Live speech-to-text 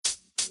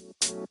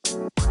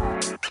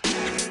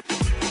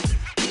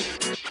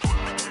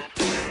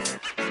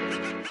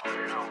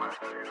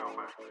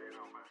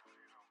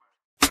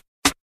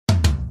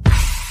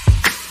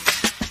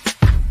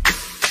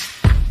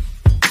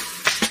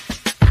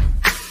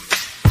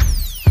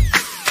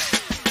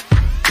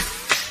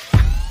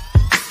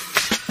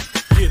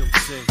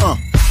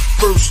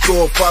First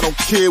off, I don't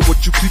care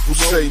what you people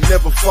say.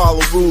 Never follow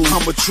rules.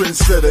 I'm a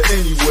trendsetter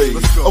anyway.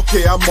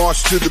 Okay, I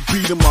march to the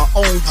beat of my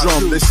own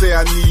drum. They say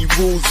I need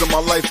rules in my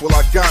life. Well,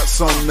 I got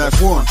some. That's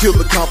one. Kill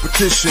the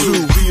competition.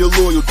 Two. Be a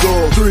loyal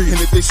dog. Three.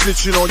 And if they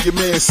snitching on your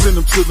man, send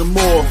them to the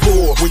mall.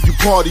 Four. When you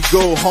party,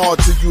 go hard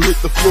till you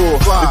hit the floor.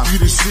 Five. If you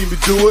didn't see me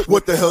do it,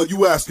 what the hell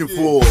you asking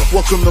for?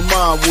 Welcome to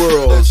my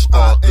world.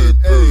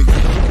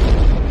 S-I-N-A.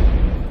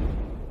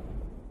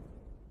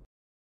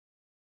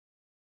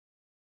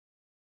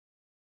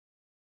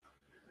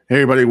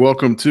 Hey everybody,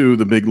 welcome to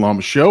the Big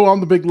Llama Show. I'm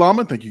the Big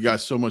Llama. Thank you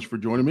guys so much for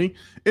joining me.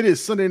 It is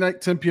Sunday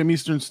night, 10 p.m.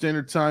 Eastern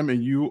Standard Time,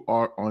 and you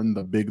are on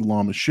the Big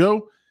Llama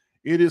Show.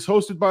 It is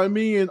hosted by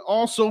me and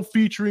also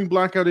featuring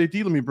Blackout AD.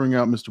 Let me bring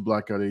out Mr.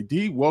 Blackout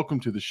AD. Welcome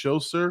to the show,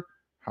 sir.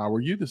 How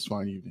are you this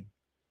fine evening?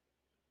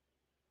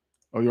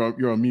 Oh,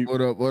 you're on mute.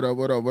 What up?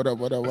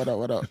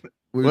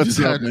 We just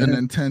had an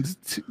intense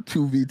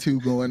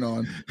 2v2 going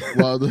on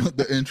while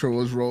the intro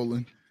was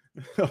rolling.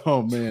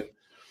 Oh man.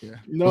 Yeah.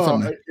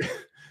 No,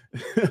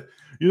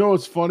 you know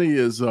what's funny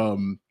is I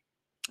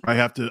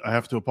have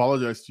to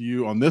apologize to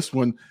you on this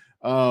one.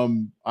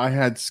 I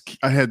had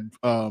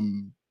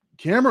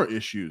camera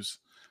issues.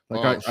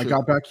 Like I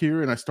got back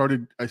here and I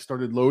started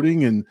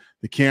loading and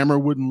the camera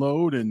wouldn't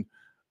load, and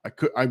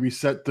I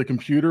reset the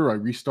computer, I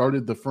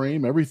restarted the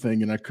frame,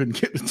 everything, and I couldn't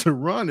get it to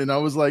run. And I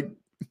was like,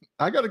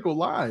 I got to go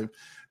live.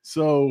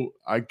 So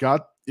I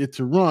got it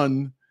to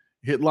run,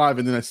 hit live,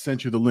 and then I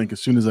sent you the link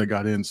as soon as I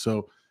got in.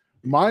 So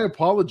my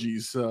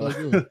apologies. Oh,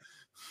 good.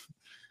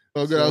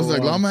 So, I was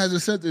like, Llama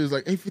hasn't sent it. It was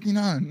like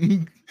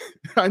 8:59.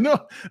 I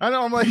know.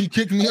 I'm like, he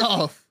kicked me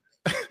off.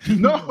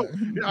 No,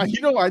 I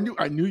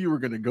knew you were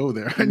going to go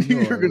there. I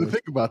knew you were going to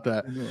think about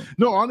that.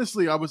 No,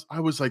 honestly, I was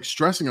like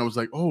stressing. I was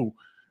like, oh,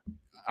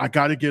 I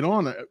got to get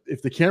on.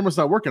 If the camera's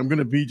not working, I'm going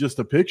to be just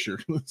a picture.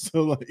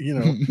 So, like,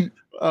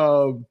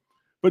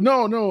 but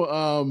no.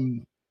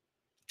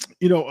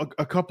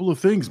 A couple of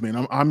things,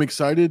 man. I'm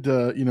excited.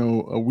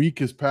 A week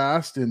has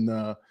passed,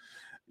 and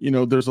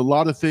there's a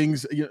lot of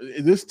things.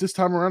 This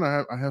time around,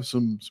 I have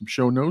some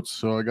show notes,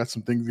 so I got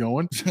some things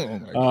going. Oh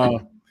my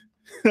God.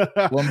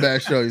 One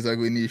bad show. He's like,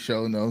 we need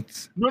show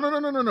notes.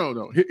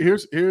 No.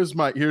 Here's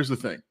the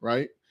thing,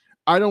 right?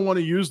 I don't want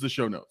to use the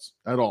show notes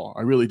at all.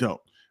 I really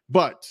don't.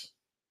 But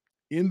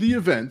in the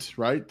event,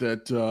 right,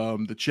 that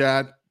the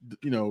chat,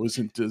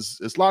 isn't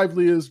as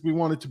lively as we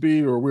want it to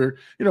be, or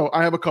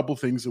I have a couple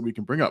things that we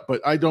can bring up,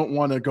 but I don't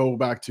want to go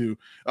back to,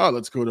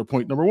 let's go to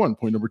point number one,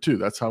 point number two.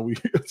 That's how we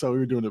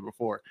were doing it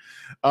before.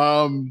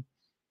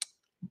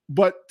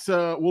 But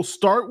we'll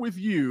start with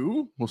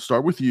you.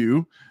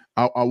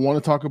 I want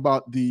to talk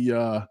about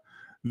the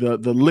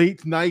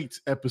late night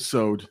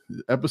episode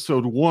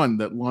 1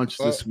 that launched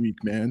this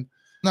week, man.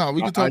 No,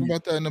 we can talk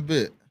about that in a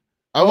bit.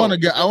 I want to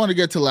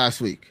get to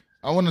last week.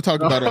 I want to talk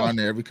about it on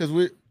there because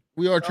we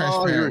are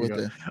transparent with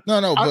it.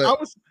 No,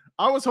 but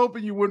I was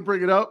hoping you wouldn't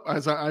bring it up,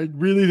 as I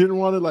really didn't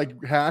want to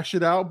like hash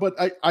it out. But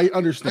I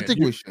understand. I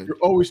think we should. You're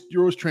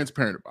always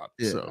transparent about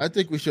it. Yeah, so. I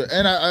think we should.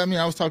 And I mean,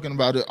 I was talking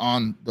about it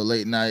on the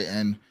late night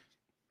and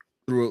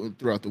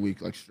throughout the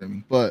week, like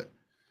streaming. But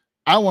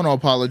I want to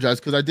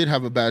apologize because I did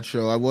have a bad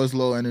show. I was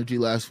low energy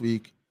last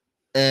week,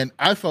 and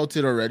I felt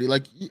it already.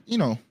 Like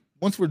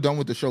once we're done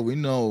with the show, we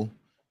know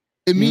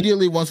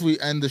immediately. Once we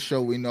end the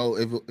show, we know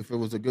if it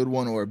was a good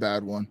one or a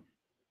bad one.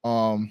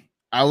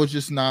 I was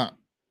just not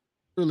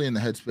really in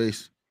the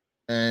headspace.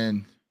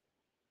 And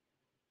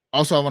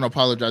also, I want to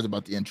apologize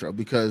about the intro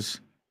because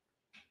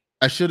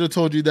I should have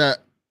told you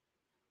that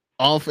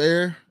off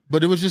air,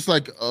 but it was just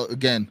like,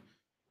 again,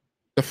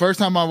 the first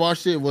time I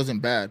watched it, it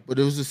wasn't bad, but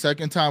it was the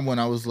second time when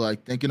I was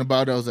like thinking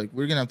about it, I was like,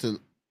 we're going to have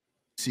to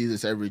see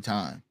this every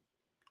time.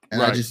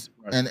 And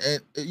and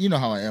you know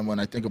how I am when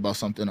I think about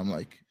something, I'm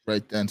like,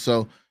 right then.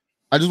 So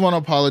I just want to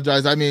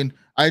apologize. I mean,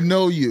 I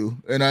know you,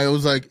 and I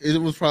was like, it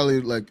was probably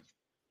like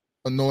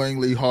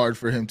annoyingly hard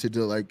for him to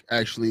do, like,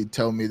 actually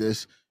tell me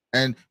this.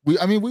 And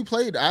we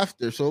played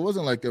after, so it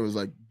wasn't like there was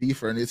like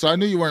beef or anything. So I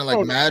knew you weren't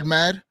like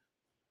mad.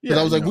 Because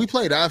I was like, we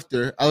played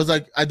after. I was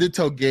like, I did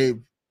tell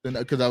Gabe,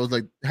 because I was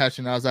like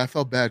hashing out. I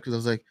felt bad because I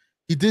was like,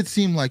 he did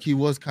seem like he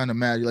was kind of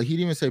mad. Like, he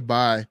didn't even say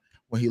bye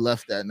when he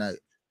left that night.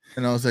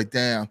 And I was like,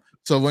 damn.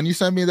 So when you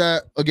sent me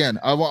that, again,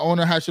 I want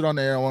to hash it on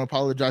the air. I want to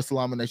apologize to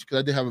Llama Nation because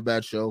I did have a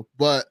bad show.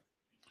 But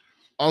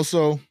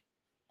also,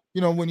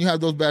 when you have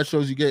those bad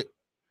shows, you get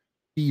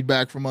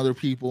feedback from other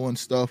people and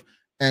stuff.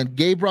 And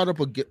Gabe brought up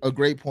a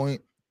great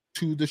point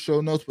to the show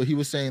notes, but he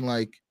was saying,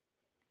 like,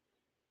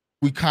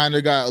 we kind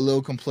of got a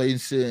little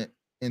complacent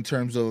in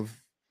terms of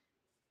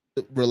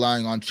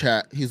relying on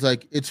chat. He's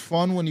like, it's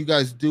fun when you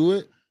guys do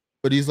it,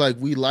 but he's like,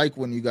 we like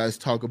when you guys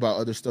talk about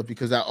other stuff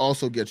because that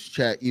also gets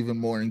chat even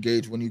more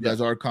engaged when you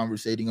guys are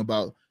conversating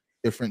about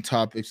different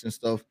topics and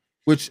stuff.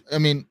 which I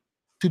mean,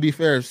 to be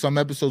fair, some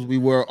episodes we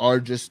are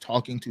just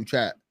talking to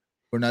chat.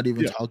 We're not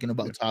even talking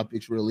about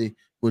topics really.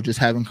 We're just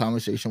having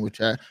conversation with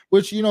chat,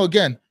 which,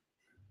 again,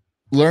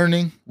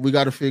 learning, we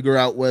got to figure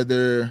out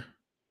whether,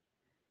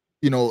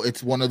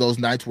 it's one of those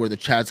nights where the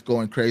chat's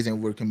going crazy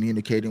and we're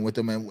communicating with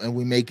them, and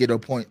we make it a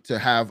point to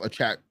have a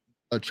chat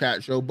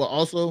show, but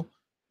also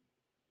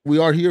we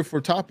are here for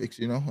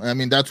topics, I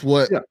mean, that's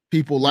what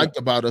people liked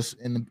about us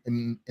in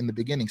the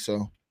beginning.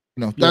 So,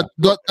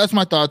 that's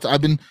my thoughts.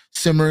 I've been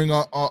simmering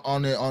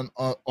on it on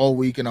all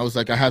week, and I was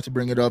like, I have to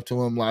bring it up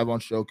to him live on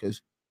show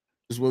because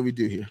this is what we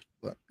do here.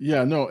 But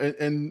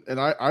and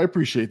I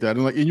appreciate that,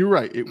 and you're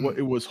right.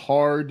 It was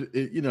hard.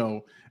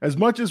 As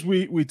much as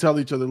we tell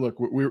each other, look,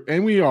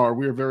 we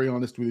are very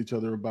honest with each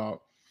other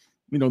about,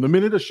 the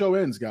minute a show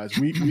ends, guys.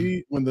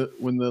 We when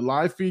the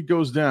live feed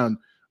goes down,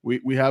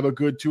 we have a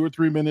good 2 or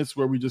 3 minutes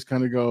where we just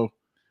kind of go,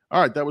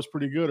 all right, that was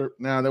pretty good, or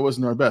nah, that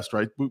wasn't our best,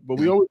 right? But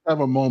we always have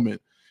a moment.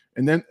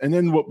 And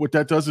then what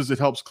that does is it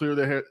helps clear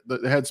the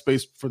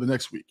headspace for the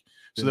next week,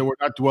 so that we're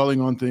not dwelling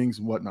on things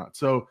and whatnot.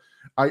 So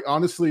I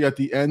honestly, at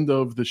the end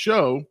of the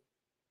show,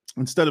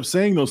 instead of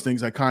saying those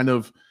things, I kind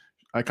of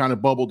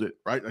bubbled it,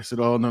 right? I said,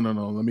 oh, no,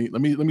 let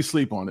me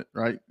sleep on it,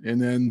 right? And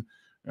then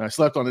I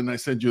slept on it, and I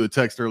sent you the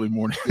text early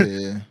morning.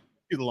 Yeah,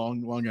 a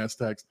long ass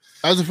text.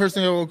 That was the first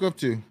thing I woke up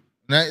to,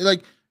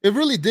 and it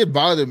really did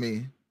bother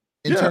me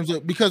in terms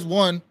of, because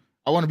one,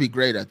 I want to be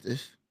great at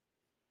this,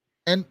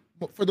 and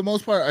for the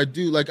most part, I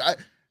do.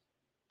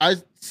 I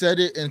said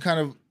it in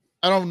kind of,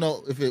 I don't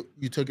know if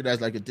you took it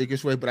as like a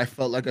dickish way, but I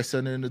felt like I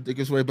said it in a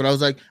dickish way. But I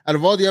was like, out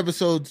of all the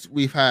episodes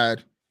we've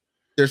had,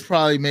 there's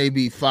probably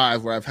maybe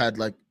 5 where I've had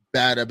like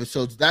bad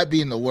episodes. That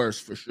being the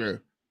worst for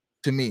sure,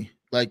 to me.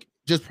 Like,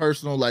 just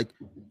personal.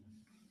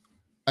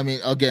 I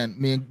mean, again,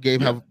 me and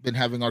Gabe have been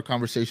having our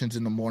conversations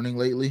in the morning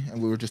lately,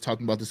 and we were just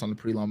talking about this on the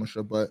pre-Llama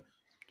show. But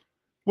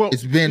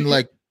it's been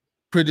like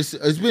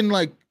it's been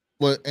like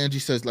what Angie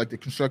says, like the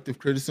constructive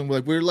criticism.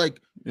 Like, we're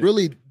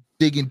really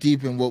digging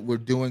deep in what we're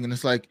doing, and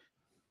it's like,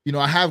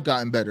 I have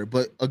gotten better,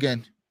 but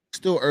again,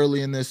 still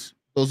early in this.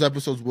 Those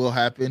episodes will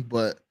happen,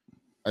 but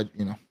go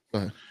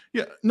ahead.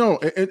 Yeah, no,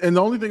 and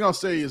the only thing I'll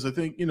say is I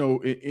think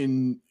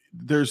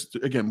there's,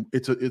 again,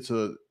 it's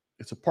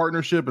a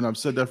partnership, and I've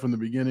said that from the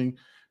beginning.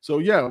 So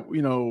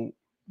you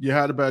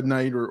had a bad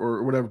night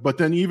or whatever, but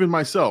then even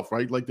myself,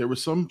 right? Like, there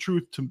was some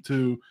truth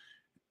to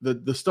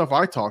the stuff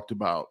I talked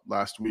about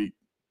last week,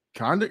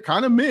 kind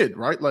of mid,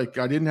 right? Like,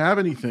 I didn't have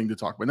anything to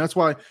talk about, and that's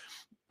why.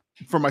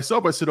 For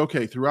myself, I said,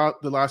 okay,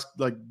 throughout the last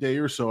day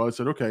or so, I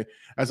said, okay,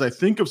 as I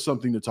think of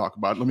something to talk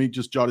about, let me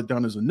just jot it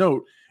down as a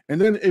note. And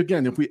then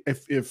again,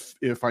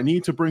 if I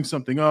need to bring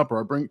something up,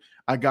 or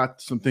I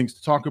got some things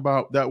to talk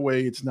about, that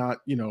way it's not,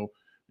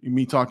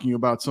 me talking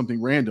about something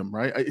random,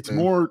 right? It's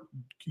more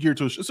geared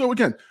to, so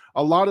again,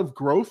 a lot of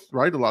growth,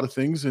 right? A lot of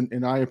things.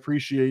 And I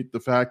appreciate the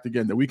fact,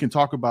 again, that we can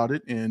talk about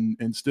it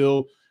and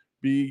still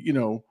be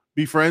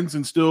friends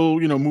and still,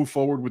 move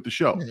forward with the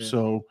show. Yeah.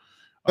 So,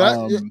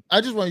 but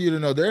I just want you to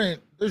know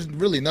there's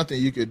really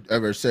nothing you could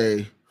ever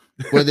say,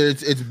 whether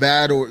it's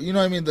bad or, what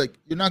I mean? Like,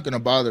 you're not going to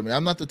bother me.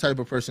 I'm not the type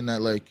of person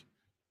that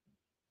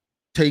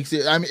takes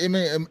it. I mean,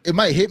 it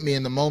might hit me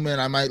in the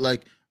moment. I might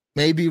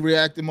maybe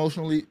react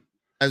emotionally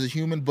as a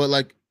human, but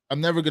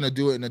I'm never going to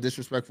do it in a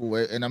disrespectful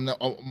way. And I'm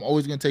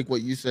always going to take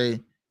what you say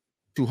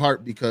to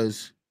heart,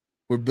 because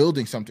we're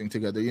building something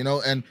together,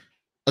 and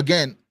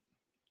again,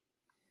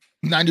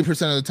 90%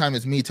 of the time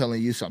it's me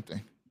telling you something,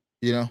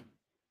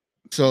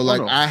 So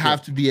I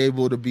have to be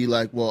able to be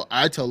well,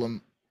 I tell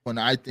him when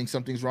I think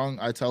something's wrong,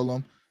 I tell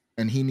him,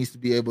 and he needs to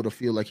be able to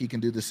feel like he can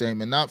do the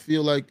same and not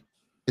feel like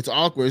it's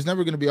awkward. It's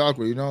never going to be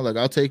awkward,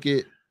 I'll take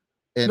it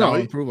and I'll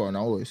improve on it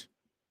always.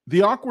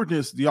 The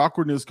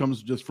awkwardness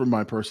comes just from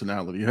my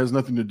personality. It has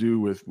nothing to do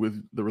with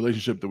the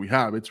relationship that we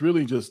have. It's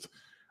really just,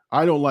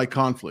 I don't like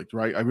conflict,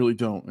 right? I really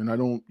don't. And I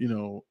don't,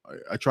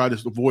 I try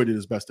to avoid it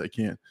as best I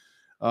can.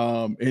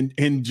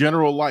 In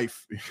general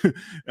life.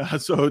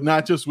 So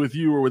not just with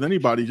you or with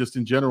anybody, just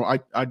in general,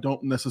 I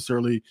don't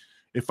necessarily,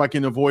 if I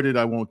can avoid it,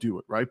 I won't do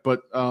it. Right.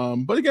 But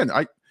again,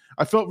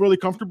 I felt really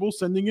comfortable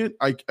sending it.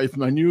 I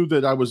knew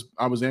that I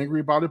was angry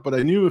about it, but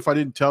I knew if I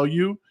didn't tell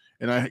you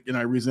and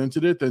I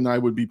resented it, then I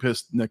would be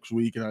pissed next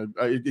week, and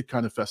it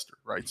kind of festered.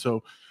 Right.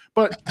 So,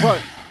 but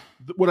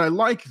what I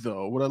like,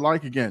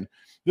 again,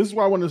 this is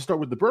why I wanted to start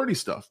with the birdie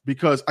stuff,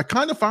 because I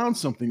kind of found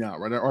something out,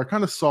 right? Or I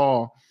kind of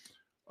saw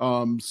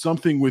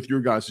something with your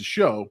guys'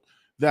 show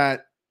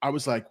that I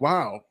was like,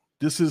 wow,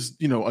 this is,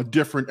 a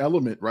different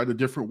element, right? A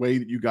different way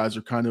that you guys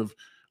are kind of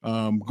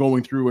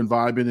going through and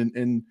vibing.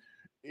 And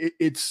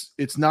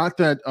it's not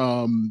that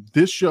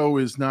this show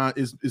is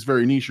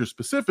very niche or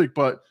specific,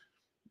 but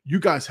you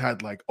guys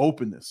had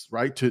openness,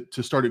 right?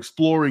 To start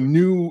exploring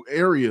new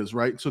areas,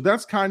 right? So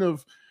that's kind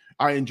of,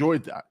 I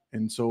enjoyed that.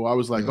 And so I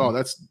was like, oh,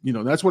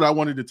 that's what I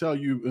wanted to tell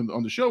you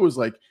on the show, is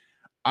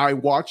I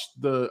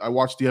watched the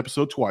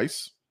episode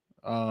twice.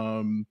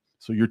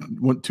 So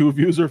 2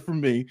 views are from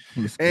me.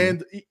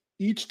 And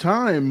each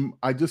time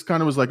I just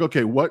kind of was like,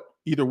 okay, what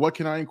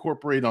can I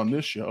incorporate on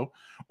this show,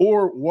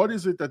 or what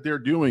is it that they're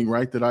doing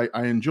right that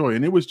I enjoy?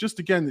 And it was just,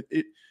 again,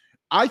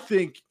 I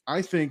think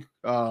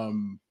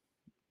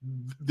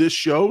this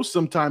show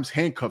sometimes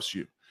handcuffs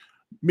you.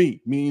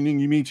 Meaning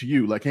you mean to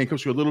you, like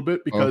handcuffs you a little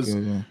bit, because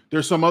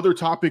there's some other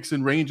topics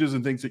and ranges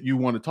and things that you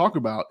want to talk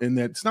about, and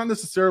that's not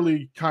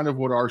necessarily kind of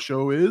what our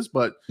show is.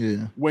 But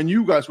when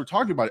you guys were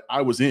talking about it,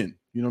 I was in.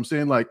 You know what I'm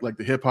saying? Like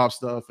the hip hop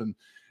stuff, and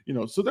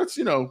so that's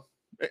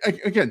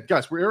again,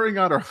 guys, we're airing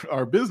out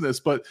our business,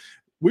 but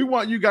we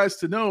want you guys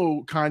to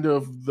know kind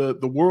of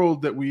the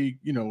world that we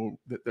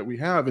that we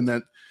have, and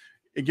that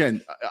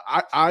again,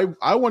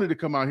 I wanted to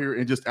come out here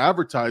and just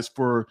advertise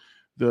for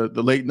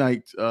the late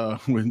night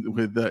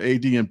with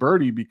AD and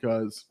Birdie,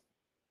 because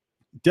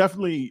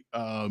definitely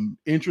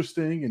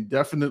interesting and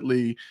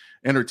definitely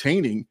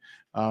entertaining.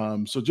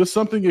 So just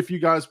something, if you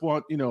guys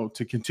want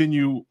to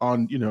continue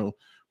on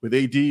with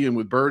AD and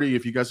with Birdie,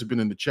 if you guys have been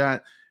in the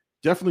chat,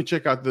 definitely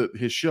check out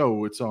his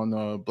show. It's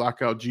on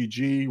Blackout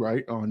GG,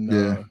 right, on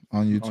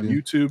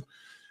YouTube.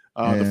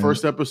 The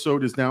first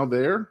episode is now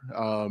there,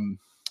 and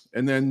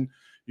then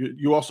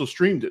you also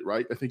streamed it,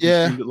 right? I think you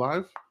streamed it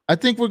live. I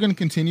think we're going to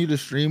continue to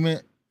stream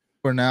it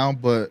for now,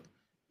 but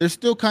there's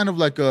still kind of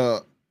like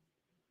I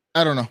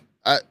don't know.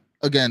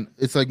 Again,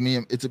 it's like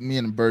it's a me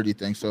and Birdie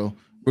thing. So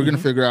we're going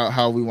to figure out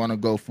how we want to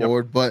go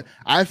forward. Yep. But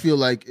I feel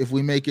like if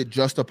we make it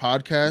just a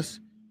podcast,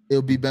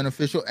 it'll be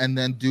beneficial, and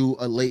then do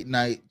a late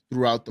night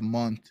throughout the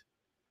month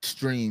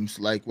streams,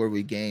 like where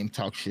we game,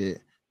 talk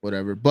shit,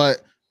 whatever.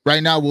 But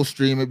right now we'll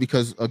stream it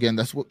because, again,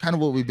 that's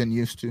what we've been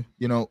used to,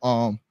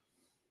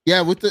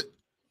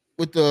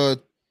 with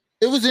the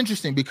it was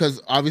interesting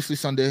because obviously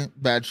Sunday,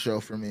 bad show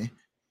for me.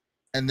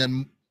 And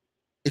then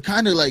it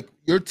kind of like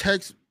your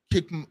text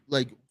kicked,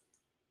 like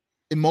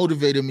it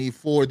motivated me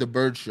for the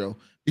Bird show,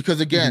 because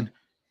again,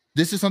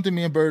 this is something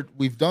me and Bird,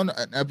 we've done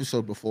an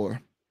episode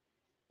before,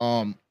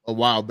 a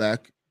while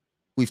back.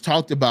 We've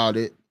talked about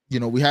it.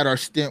 We had our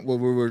stint where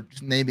we were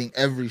naming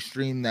every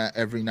stream that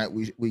every night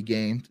we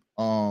gamed.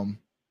 But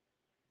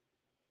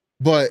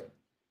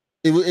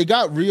it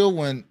got real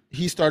when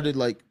he started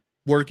like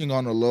working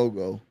on a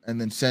logo and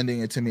then sending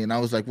it to me, and I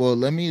was like, well,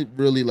 let me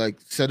really like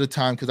set a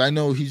time, because I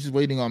know he's just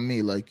waiting on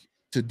me like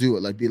to do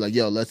it, like be like,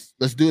 yo, let's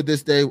do it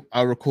this day,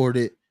 I'll record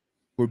it,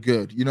 we're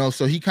good,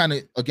 so he kind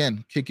of,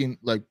 again, kicking,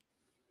 like,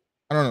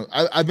 I don't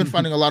know, I've been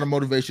finding a lot of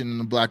motivation in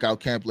the Blackout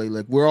camp lately.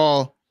 Like we're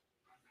all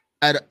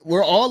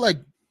like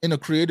in a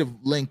creative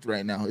length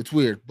right now. It's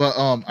weird, but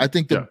I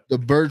think the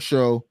Bird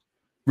show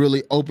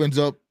really opens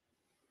up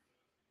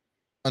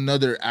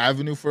another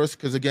avenue for us,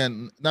 because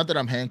again, not that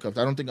I'm handcuffed,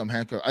 I don't think I'm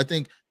handcuffed. I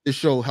think this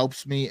show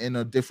helps me in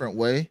a different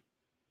way.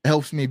 It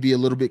helps me be a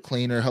little bit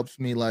cleaner, helps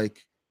me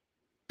like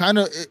kind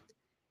of,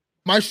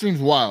 my stream's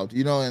wild,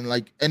 and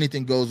like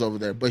anything goes over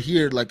there, but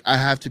here, like, I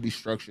have to be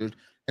structured,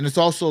 and it's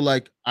also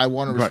like I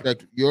want to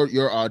respect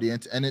your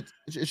audience, and it's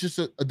just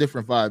a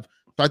different vibe.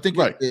 So I think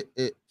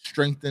it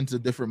strengthens a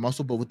different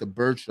muscle. But with the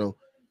Bird show,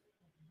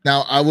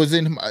 now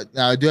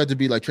I do have to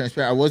be like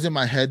transparent. I was in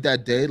my head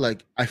that day.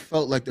 Like I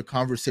felt like the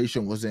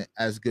conversation wasn't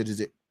as good as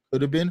it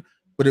could have been,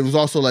 but it was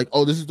also like,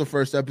 oh, this is the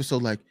first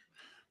episode. Like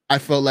I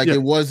felt like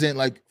it wasn't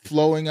like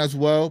flowing as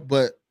well,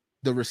 but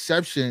the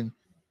reception,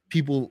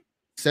 people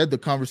said the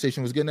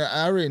conversation was good. And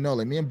I already know,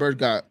 like, me and Bird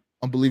got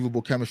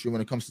unbelievable chemistry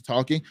when it comes to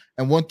talking.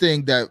 And one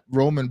thing that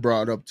Roman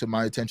brought up to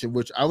my attention,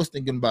 which I was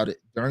thinking about it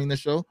during the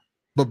show,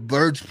 but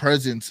Bird's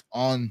presence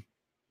on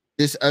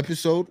this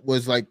episode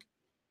was like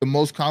the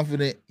most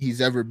confident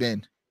he's ever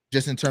been,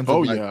 just in terms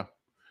of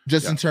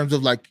in terms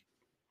of like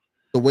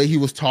the way he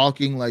was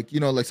talking. Like,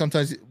 like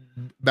sometimes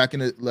back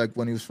in it, like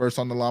when he was first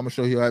on the Llama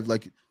show, he'll have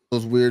like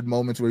those weird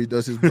moments where he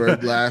does his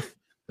bird laugh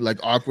like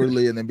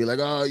awkwardly and then be like,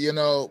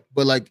 oh,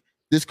 but like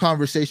this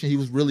conversation, he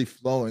was really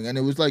flowing. And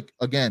it was like,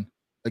 again,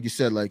 like you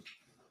said, like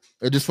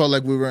it just felt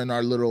like we were in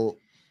our little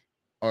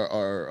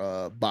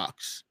our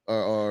box,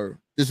 or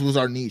this was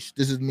our niche.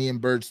 This is me and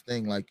Bird's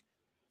thing. Like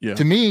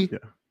to me,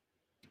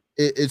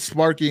 it's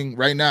sparking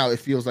right now. It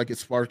feels like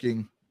it's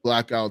sparking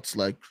Blackout's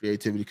like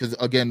creativity, because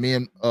again, me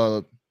and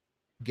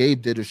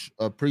Gabe did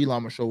a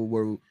pre-Llama show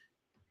where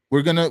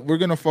we're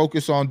gonna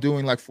focus on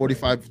doing like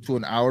 45 to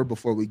an hour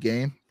before we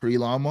game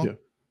pre-Llama,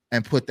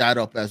 and put that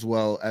up as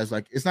well as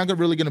like, it's not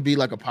really gonna be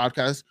like a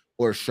podcast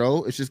or a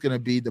show. It's just gonna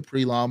be the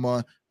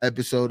pre-Llama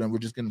episode, and we're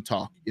just gonna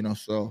talk,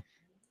 so.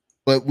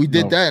 But we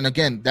did that, and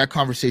again, that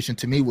conversation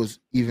to me was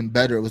even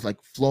better. It was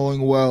like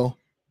flowing well.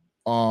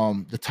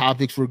 The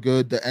topics were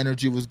good, the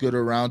energy was good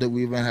around it.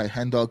 We even had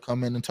Hendog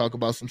come in and talk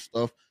about some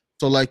stuff.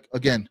 So like,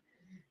 again,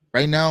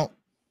 right now,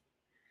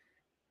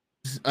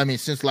 I mean,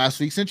 since last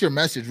week, since your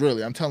message,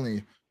 really, I'm telling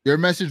you, your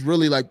message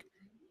really, like,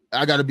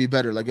 I got to be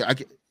better. Like, I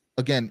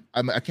can't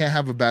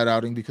have a bad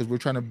outing, because we're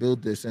trying to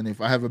build this. And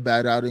if I have a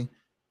bad outing,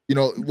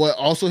 what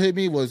also hit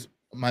me was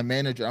my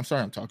manager. I'm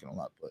sorry I'm talking a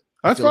lot, but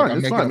that's fine. Like,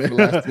 it's fine, man.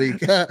 Last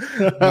week.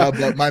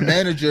 But my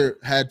manager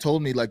had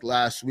told me like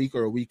last week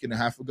or a week and a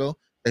half ago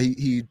that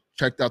he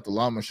checked out the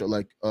Llama show.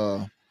 Like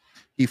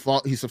he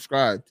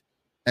subscribed,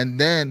 and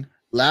then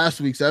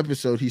last week's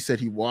episode, he said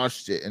he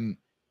watched it, and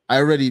I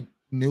already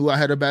knew I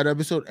had a bad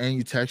episode, and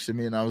you texted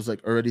me, and I was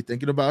like already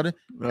thinking about it,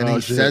 and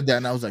he said that,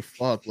 and I was like,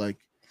 fuck, like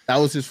that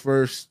was his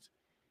first,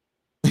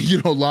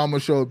 Llama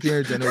show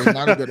appearance, and it was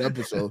not a good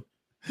episode,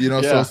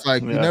 so it's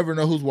like you never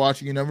know who's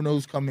watching, you never know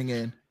who's coming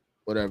in,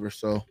 whatever.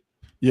 So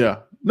yeah,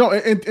 no,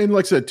 and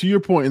like I said, to your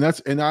point,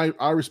 and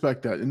I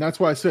respect that, and that's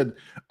why I said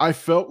I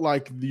felt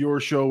like your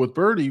show with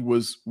Birdie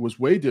was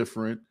way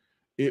different.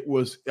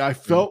 I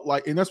felt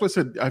like, and that's why I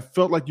said I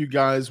felt like you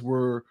guys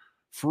were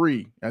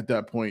free at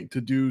that point to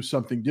do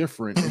something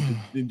different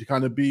and to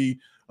kind of be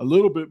a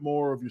little bit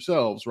more of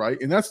yourselves, right?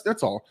 And that's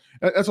all.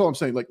 That's all I'm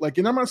saying. Like,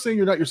 and I'm not saying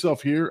you're not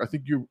yourself here. I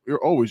think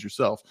you're always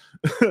yourself.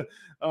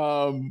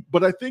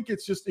 But I think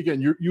it's just,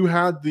 again, you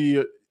had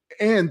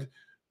and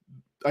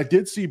I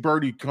did see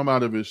Birdie come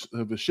out of his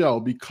shell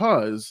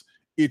because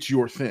it's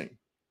your thing,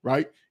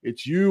 right?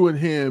 It's you and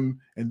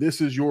him, and this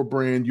is your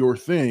brand, your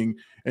thing.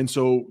 And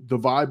so the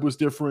vibe was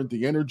different,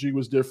 the energy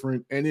was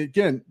different, and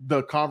again,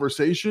 the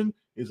conversation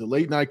is a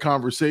late night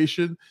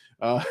conversation.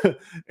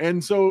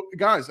 And so,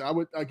 guys, I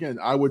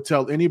would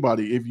tell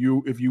anybody, if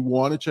you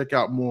want to check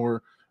out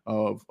more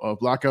of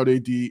Blackout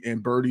AD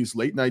and Birdie's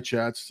late night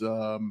chats,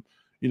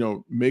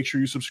 make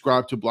sure you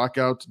subscribe to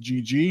Blackout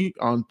GG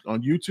on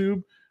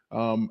YouTube.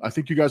 I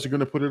think you guys are going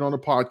to put it on a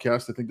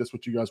podcast. I think that's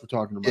what you guys were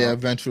talking about. Yeah,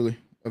 eventually.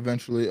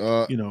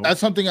 That's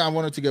something I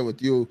wanted to get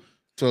with you,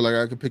 so like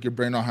I could pick your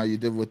brain on how you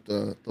did with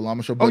the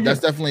Llama show. But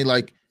that's definitely,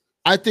 like,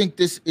 I think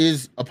this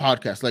is a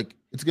podcast. Like,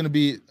 it's going to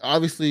be,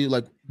 obviously,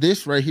 like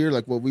this right here,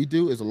 like what we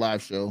do is a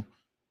live show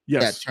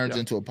that turns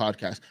into a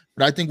podcast.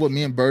 But I think what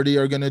me and Birdie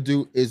are going to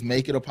do is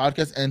make it a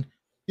podcast. And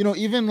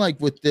even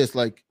like with this,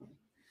 like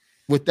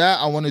with that,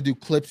 I want to do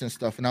clips and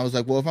stuff. And I was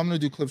like, well, if I'm going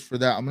to do clips for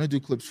that, I'm going to do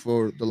clips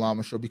for the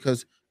Llama show,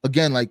 because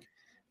again, like,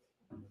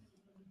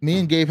 me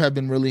and Gabe have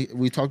been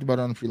we talked about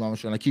it on the pre-Llama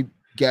show, and I keep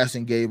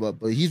gassing Gabe up,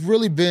 but he's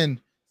really been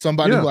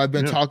somebody who I've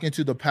been talking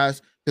to the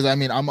past, because I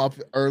mean, I'm up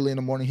early in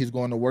the morning, he's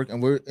going to work,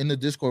 and we're in the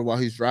Discord while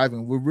he's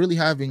driving. We're really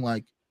having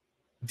like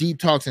deep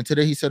talks. And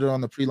today he said it on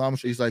the pre-Llama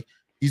show. He's like,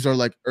 these are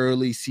like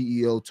early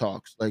CEO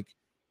talks. Like,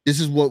 this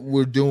is what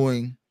we're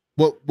doing,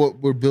 what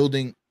we're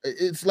building.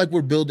 It's like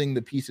we're building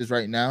the pieces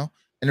right now.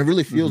 And it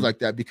really feels like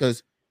that,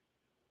 because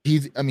he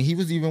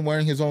was even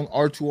wearing his own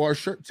R2R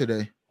shirt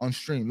today on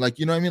stream. Like,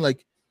 you know what I mean?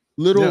 Like,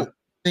 little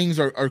things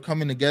are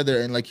coming together.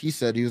 And like he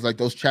said, he was like,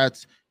 those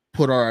chats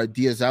put our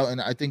ideas out.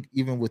 And I think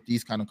even with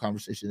these kind of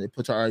conversations, it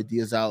puts our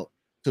ideas out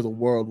to the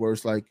world, where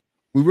it's like,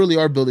 we really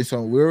are building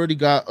something. We already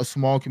got a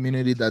small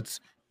community that's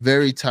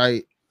very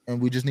tight,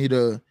 and we just need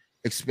to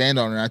expand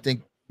on it. I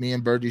think me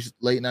and Birdie's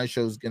late night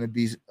show is going to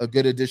be a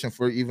good addition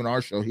for even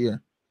our show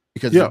here,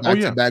 because it's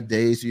back-to-back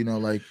days,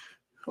 like.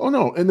 Oh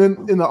no. And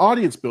then in the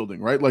audience building,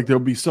 right? Like,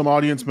 there'll be some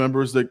audience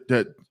members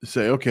that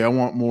say, okay, I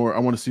want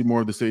to see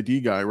more of this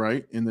AD guy,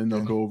 right? And then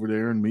they'll go over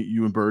there and meet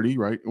you and Birdie,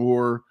 right?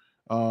 Or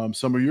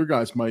some of your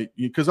guys might,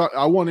 because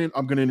I'm going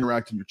to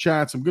interact in your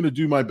chats. I'm going to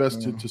do my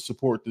best to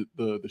support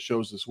the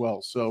shows as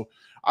well. So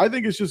I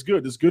think it's just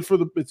good. It's good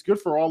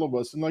for all of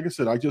us. And like I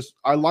said,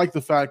 I like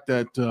the fact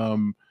that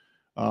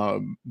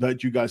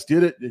that you guys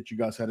did it, that you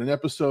guys had an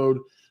episode.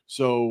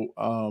 So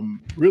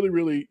really,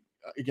 really,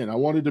 again, I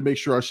wanted to make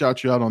sure I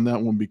shout you out on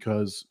that one,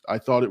 because I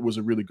thought it was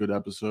a really good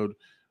episode.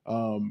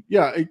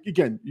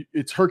 Again,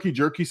 it's herky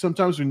jerky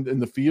sometimes in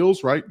the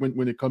feels, right?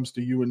 When it comes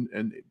to you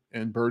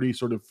and Birdie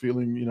sort of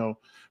feeling,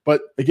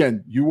 but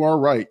again, you are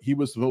right. He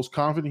was the most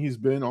confident he's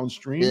been on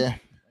stream. Yeah.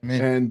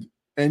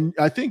 And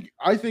I think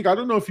I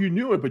don't know if you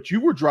knew it, but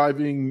you were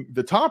driving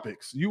the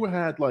topics. You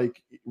had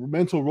like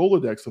mental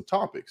Rolodex of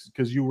topics,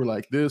 because you were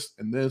like this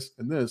and this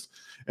and this,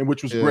 and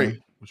which was great.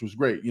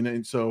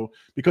 And so,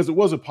 because it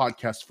was a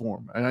podcast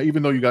form, and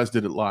even though you guys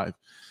did it live,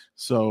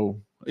 so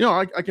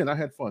I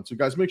had fun. So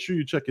guys, make sure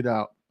you check it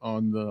out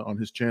on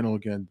his channel,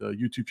 again, the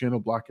YouTube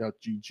channel Blackout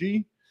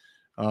GG.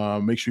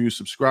 Make sure you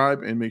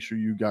subscribe, and make sure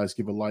you guys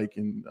give a like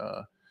and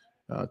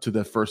to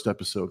that first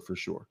episode for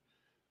sure.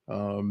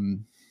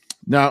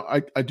 Now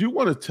I do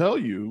want to tell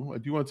you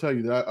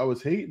that I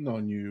was hating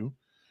on you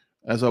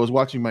as I was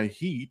watching my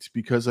Heat,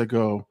 because I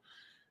go,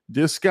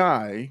 this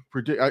guy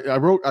I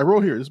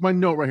wrote here. This is my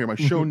note right here, my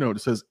show note.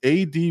 It says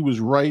AD was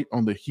right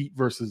on the Heat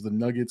versus the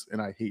Nuggets, and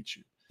I hate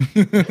you.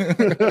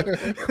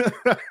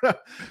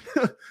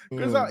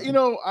 Because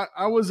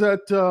I was at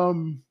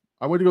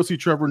I went to go see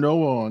Trevor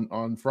Noah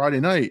on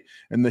Friday night,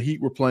 and the Heat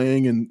were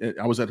playing, and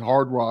I was at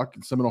Hard Rock,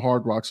 Seminole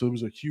Hard Rock, so it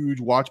was a huge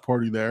watch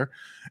party there.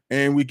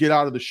 And we get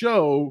out of the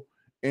show,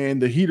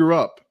 and the Heat are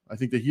up. I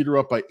think the Heat are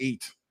up by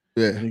 8.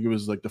 Yeah. I think it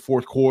was like the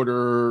fourth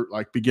quarter,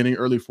 like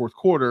early fourth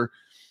quarter.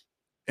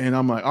 And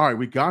I'm like, all right,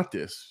 we got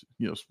this.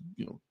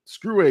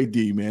 Screw AD,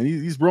 man.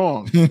 He's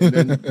wrong.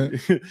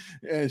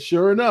 And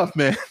sure enough,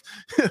 man,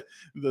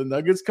 the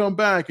Nuggets come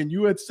back. And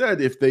you had said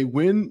if they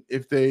win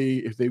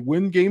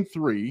game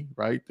 3,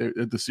 right,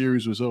 the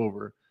series was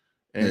over.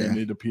 And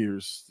it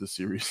appears the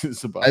series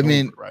is about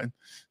over, right?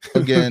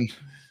 Again,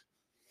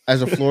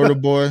 as a Florida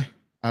boy,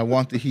 I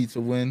want the Heat to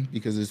win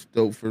because it's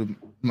dope for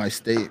my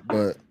state.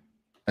 But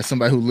as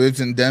somebody who lives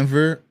in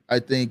Denver, I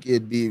think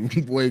it'd be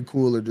way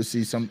cooler to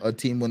see a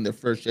team win their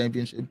first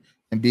championship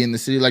and be in the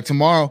city. Like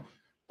tomorrow,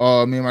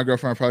 me and my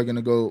girlfriend are probably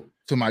gonna go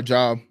to my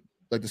job,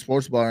 like the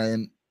sports bar,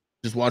 and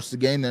just watch the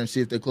game there and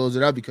see if they close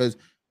it out because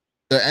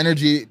the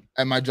energy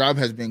at my job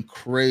has been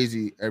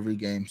crazy every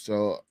game.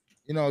 So,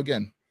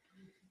 again,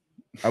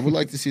 I would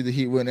like to see the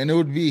Heat win, and it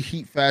would be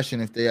Heat fashion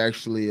if they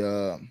actually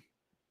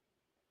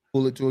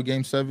pull it to a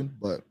game 7.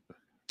 But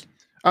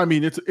I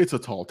mean, it's a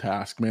tall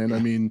task, man.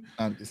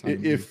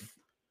 Yeah.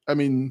 I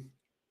mean,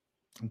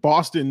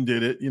 Boston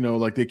did it,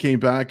 like they came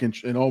back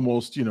and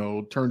almost,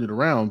 turned it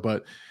around,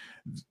 but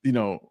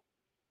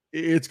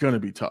it's going to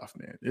be tough,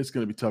 man. It's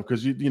going to be tough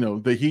because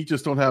the Heat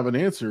just don't have an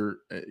answer,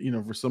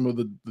 for some of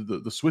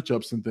the switch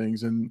ups and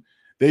things, and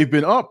they've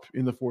been up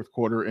in the fourth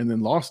quarter and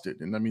then lost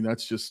it, and I mean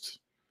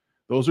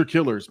those are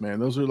killers, man.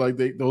 Those are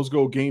those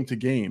go game to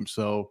game.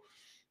 So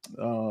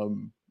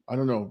I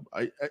don't know.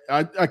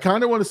 I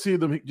kind of want to see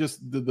them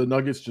the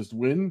Nuggets just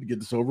win, get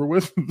this over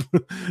with,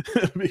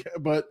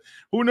 but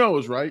who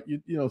knows, right?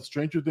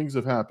 Stranger things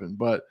have happened,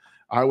 but.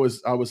 I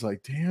was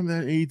like, damn,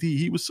 that AD,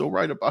 he was so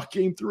right about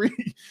game 3.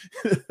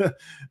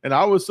 And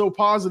I was so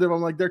positive.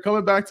 I'm like, they're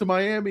coming back to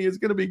Miami. It's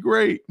going to be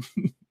great.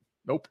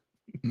 Nope.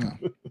 No.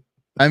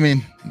 I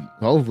mean,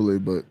 hopefully,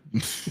 but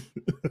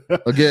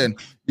again,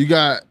 you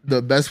got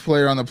the best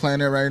player on the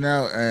planet right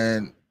now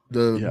and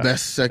the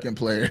best second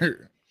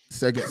player,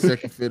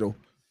 second fiddle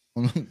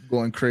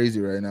going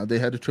crazy right now. They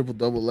had a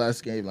triple-double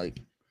last game.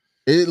 Like,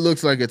 it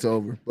looks like it's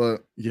over,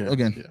 but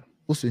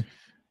we'll see.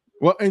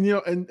 Well,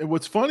 and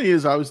what's funny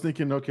is I was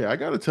thinking, okay, I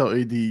got to tell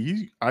AD.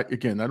 I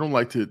don't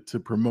like to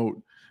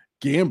promote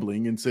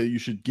gambling and say you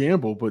should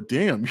gamble, but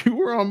damn, you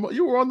were on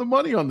the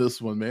money on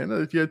this one, man.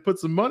 If you had put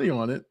some money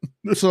on it.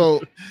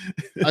 So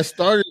I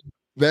started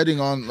betting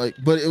on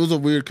but it was a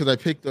weird because I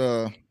picked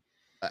a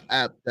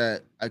app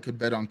that I could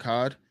bet on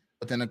COD,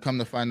 but then I come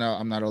to find out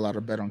I'm not allowed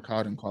to bet on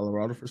COD in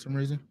Colorado for some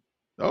reason.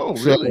 Oh,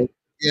 really?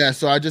 Yeah.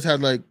 So I just had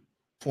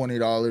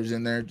 $20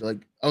 in there.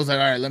 I was like,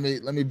 all right, let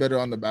me bet it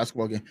on the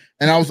basketball game.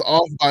 And I was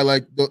off by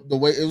the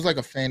way it was like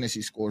a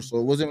fantasy score. So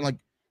it wasn't like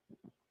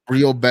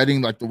real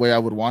betting like the way I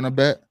would want to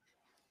bet.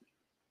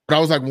 But I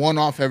was like one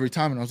off every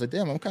time. And I was like,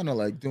 damn, I'm kind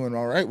of doing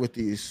all right with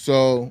these.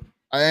 So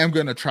I am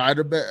gonna try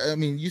to bet. I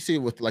mean, you see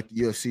it with the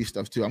UFC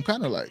stuff too. I'm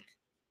kind of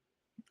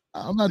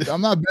I'm not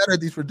bad at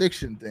these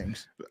prediction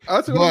things.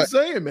 That's what I'm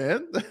saying,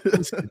 man.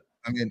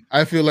 I mean,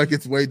 I feel like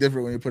it's way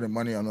different when you're putting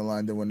money on the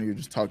line than when you're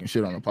just talking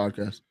shit on a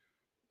podcast.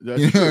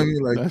 That's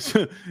true. What I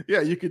mean? Yeah,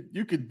 you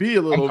could be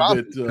a little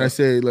bit. I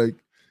say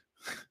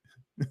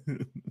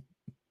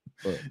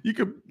you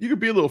could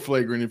be a little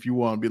flagrant if you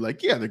want. Be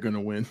like, yeah, they're gonna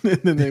win, and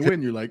then they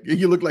win. You're like,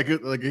 you look like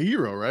a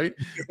hero, right?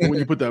 And when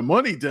you put that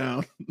money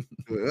down,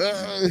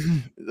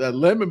 that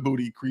lemon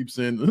booty creeps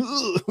in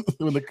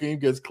when the game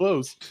gets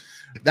close.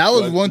 That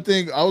was one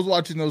thing. I was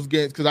watching those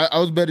games because I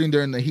was betting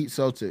during the Heat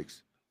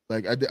Celtics.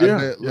 I bet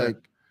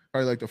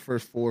probably the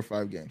first 4 or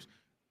 5 games,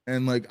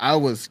 and I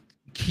was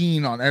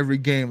keen on every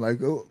game.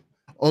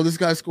 Oh, this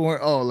guy's scoring.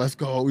 Oh, let's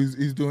go.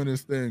 He's doing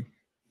his thing.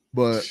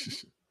 But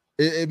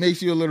it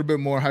makes you a little bit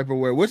more hyper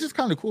aware, which is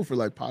kind of cool for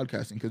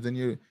podcasting because then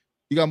you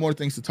got more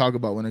things to talk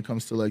about when it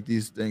comes to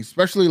these things,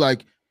 especially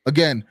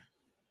again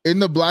in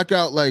the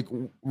blackout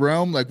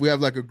realm. We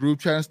have a group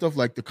chat and stuff.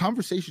 The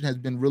conversation has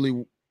been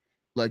really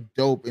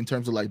dope in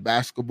terms of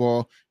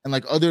basketball and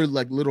other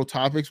little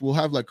topics. We'll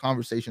have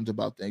conversations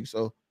about things.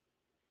 So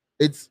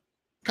it's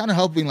kind of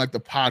helping the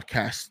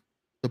podcasting.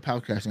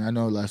 I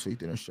know last week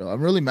didn't show. I'm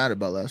really mad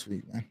about last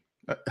week, man.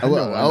 I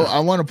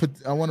want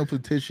to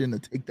petition to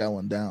take that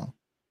one down.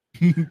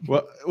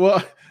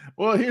 well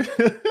here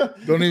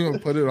don't even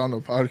put it on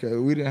the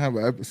podcast. We didn't have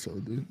an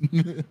episode,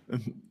 dude.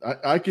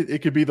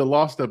 It could be the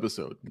lost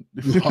episode.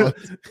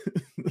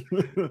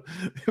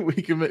 we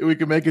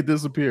can make it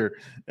disappear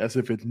as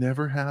if it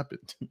never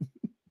happened.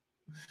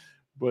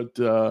 But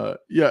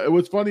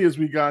what's funny is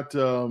we got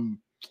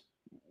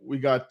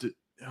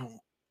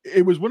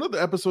it was one of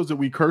the episodes that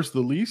we cursed the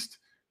least,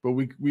 but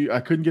I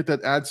couldn't get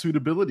that ad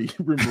suitability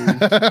removed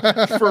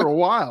for a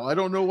while. I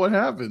don't know what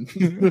happened.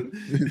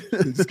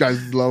 This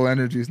guy's low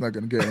energy. He's not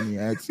going to get any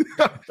ads.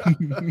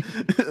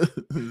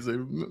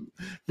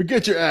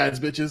 Forget your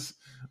ads, bitches.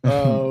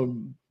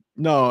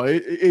 No,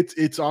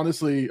 it's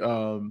honestly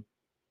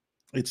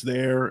it's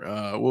there.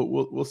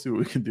 We'll see what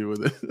we can do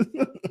with it.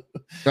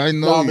 I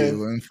know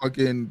you. In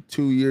fucking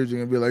 2 years,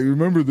 you're gonna be like,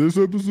 "Remember this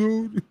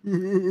episode?"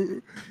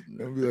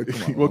 I'll be like,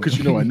 "Come on." Well, because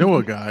I know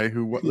a guy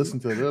who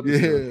listened to the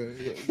episode.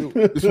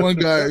 Yeah. This one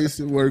guy I used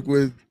to work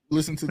with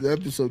listened to the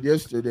episode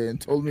yesterday and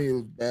told me it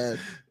was bad.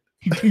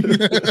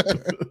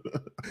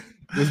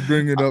 Let's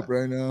bring it up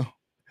right now.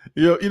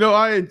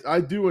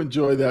 I do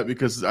enjoy that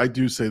because I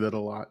do say that a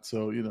lot.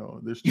 So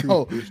there's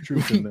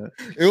truth in that.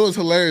 It was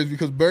hilarious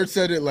because Bert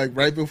said it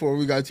right before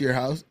we got to your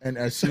house, and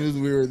as soon as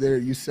we were there,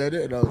 you said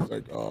it, and I was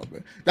like, "Oh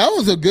man, that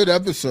was a good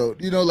episode."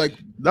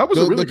 That was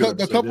a really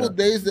good episode. The couple of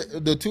days,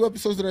 the 2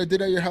 episodes that I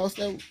did at your house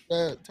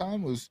that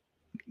time was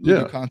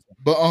good content.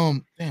 But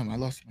damn, I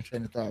lost my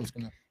train of thought. I was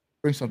gonna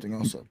bring something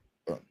else up.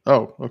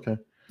 Oh, okay.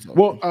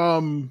 Well,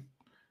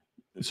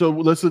 So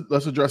let's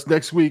address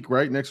next week,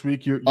 right? Next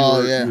week you're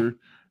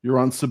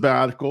on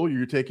sabbatical.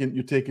 You're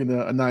taking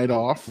a night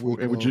off,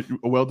 which is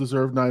a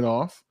well-deserved night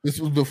off. This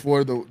was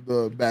before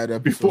the bad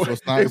episode, Before,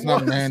 so it's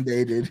not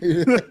mandated.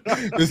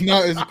 It's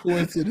a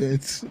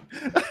coincidence.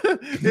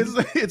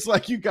 It's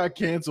like you got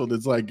canceled.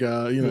 It's like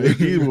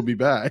AD will be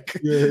back.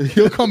 Yeah,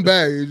 he'll come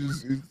back.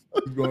 He's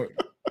going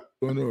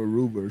to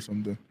Aruba or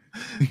something.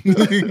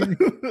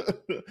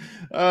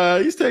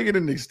 He's taking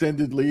an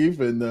extended leave,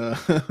 and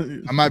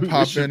I might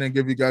pop in and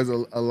give you guys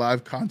a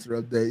live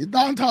concert update.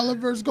 Don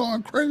Tolliver's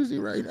going crazy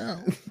right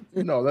now.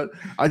 That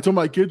I told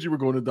my kids you were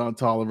going to Don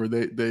Tolliver.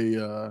 They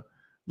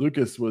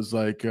Lucas was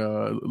like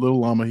little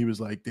Llama. He was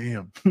like,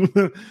 damn.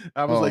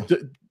 I was like,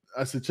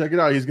 I said, check it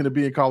out. He's going to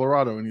be in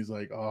Colorado, and he's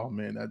like, oh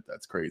man,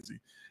 that's crazy.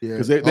 Yeah,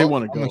 because they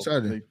want to go. I'm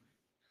excited.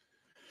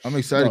 I'm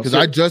excited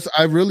because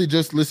I really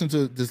just listened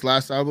to this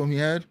last album he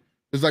had.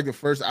 It's like the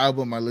first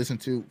album I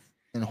listened to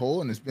in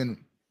whole, and it's been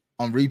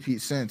on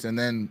repeat since. And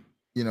then,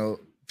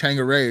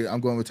 Tangeray,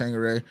 I'm going with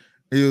Tangeray.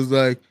 He was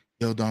like,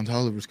 yo, Don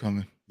Tolliver's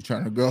coming. You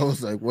trying to go? I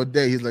was like, what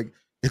day? He's like,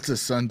 it's a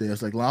Sunday. I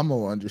was like, Llama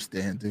will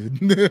understand,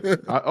 dude. No,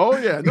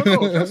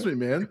 trust me,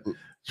 man.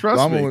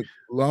 Trust me.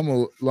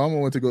 Llama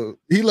went to go.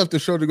 He left the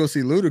show to go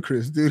see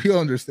Ludacris, dude. He'll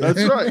understand.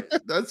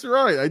 That's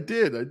right. I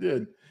did.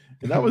 And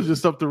that was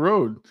just up the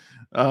road.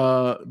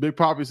 Big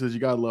Poppy says you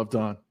gotta love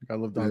Don. You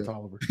gotta love Don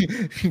Tolliver.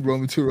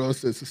 Roman Turrell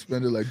says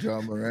suspended like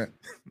John Morant.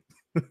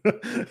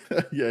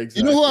 Yeah, exactly.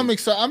 You know who I'm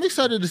excited? I'm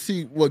excited to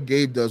see what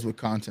Gabe does with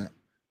content.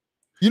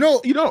 I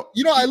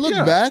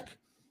look back.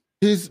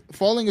 His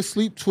falling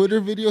asleep Twitter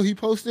video he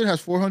posted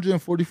has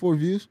 444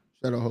 views.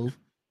 Shout out Hov.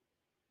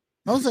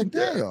 I was like,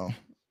 damn,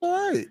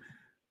 all right.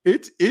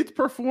 It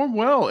performed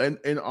well,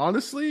 and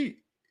honestly,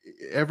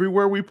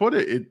 everywhere we put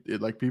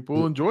it like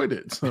people enjoyed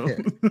it. So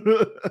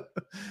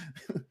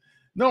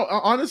no,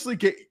 honestly,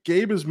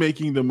 Gabe is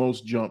making the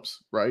most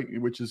jumps, right?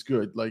 Which is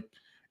good. Like,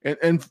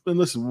 and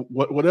listen,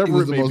 whatever he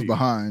was it the may most be.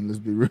 behind. Let's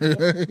be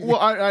real. Well,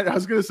 I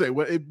was gonna say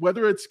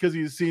whether it's because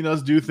he's seen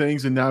us do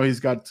things and now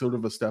he's got sort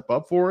of a step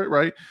up for it,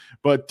 right?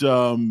 But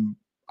I'm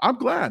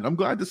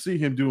glad to see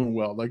him doing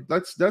well. Like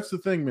that's the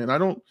thing, man.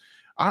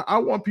 I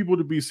want people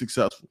to be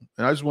successful,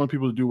 and I just want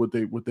people to do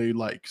what they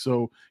like.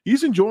 So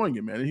he's enjoying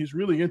it, man, and he's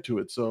really into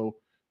it. So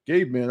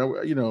Gabe,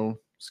 man,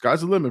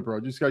 sky's the limit,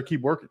 bro. Just gotta keep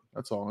working.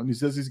 That's all. And he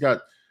says he's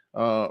got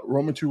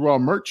Roman 2 Raw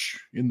merch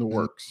in the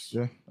works.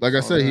 Yeah, like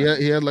I said,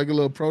 he had like a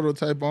little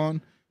prototype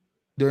on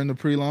during the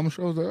pre-Llama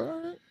show. I was like,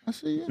 all right, I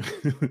see you.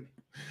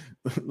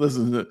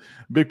 Listen,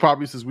 Big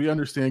Poppy says we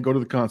understand. Go to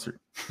the concert.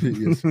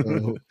 Yes,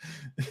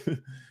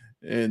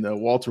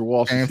 and Walter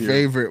Walsh and is here.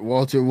 Favorite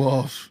Walter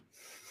Walsh.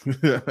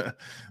 The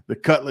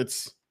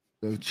cutlets,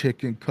 the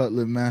chicken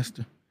cutlet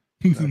master.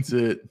 That's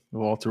it.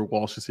 Walter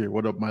Walsh is here.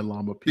 What up, my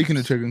llama? Speaking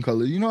of chicken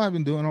cutlet, you know what I've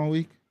been doing all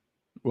week?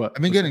 What?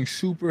 I've been getting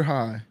super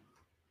high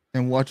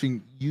and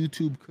watching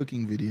YouTube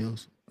cooking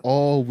videos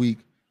all week,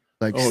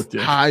 like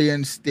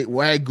high-end steak,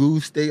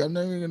 Wagyu steak. I'm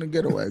never even gonna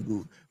get a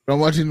Wagyu, but I'm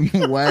watching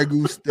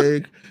Wagyu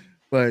steak,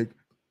 like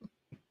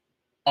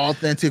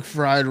authentic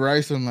fried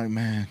rice. I'm like,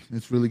 man,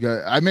 it's really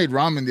good. I made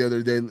ramen the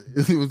other day.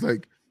 It was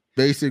like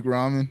basic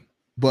ramen.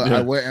 But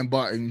I went and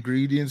bought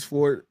ingredients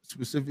for it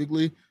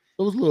specifically.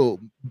 It was a little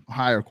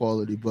higher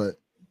quality, but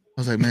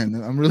I was like, man,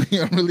 I'm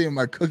really in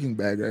my cooking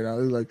bag right now.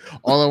 It's like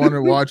all I want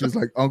to watch is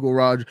like Uncle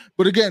Roger.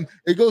 But again,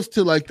 it goes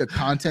to like the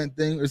content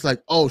thing. It's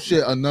like, oh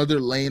shit, another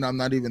lane I'm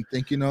not even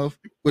thinking of.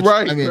 Which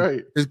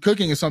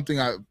cooking is something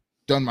I've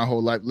done my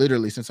whole life.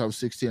 Literally since I was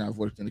 16, I've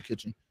worked in the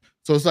kitchen.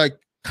 So it's like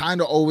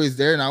kind of always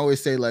there. And I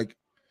always say, like,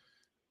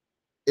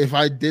 if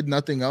I did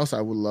nothing else,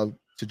 I would love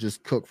to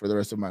just cook for the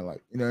rest of my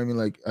life. You know what I mean?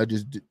 Like I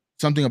just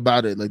something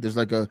about it, like there's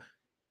like a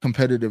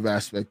competitive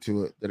aspect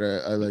to it that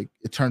I like.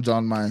 It turns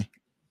on my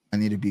I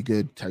need to be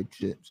good type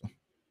shit. So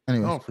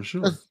anyway, for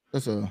sure.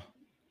 That's a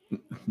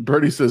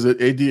Birdie says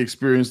that AD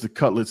experienced the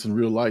cutlets in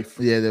real life.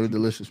 Yeah, they were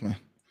delicious, man.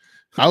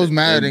 I was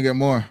mad I didn't get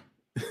more.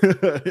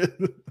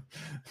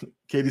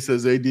 Katie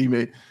says AD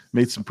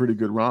made some pretty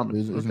good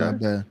ramen. It was not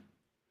bad. It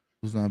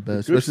was not bad,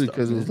 especially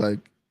because it was like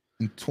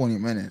in 20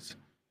 minutes.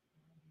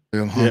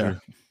 Like, I'm hungry.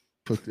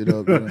 Cooked it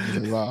up. It was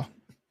like, wow.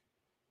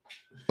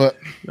 But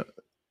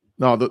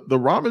no, the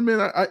ramen,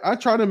 man, I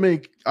try to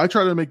make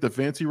the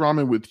fancy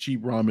ramen with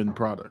cheap ramen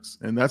products,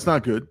 and that's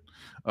not good.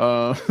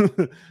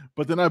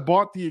 But then I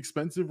bought the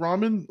expensive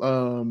ramen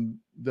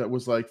that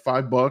was like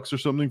 $5 or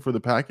something for the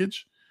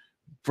package,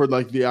 for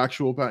like the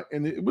actual pack,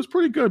 and it was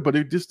pretty good, but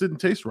it just didn't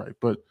taste right.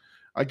 But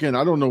again,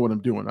 I don't know what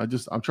I'm doing.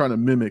 I'm trying to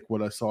mimic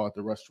what I saw at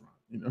the restaurant,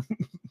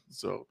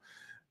 So,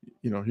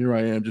 here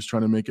I am just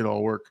trying to make it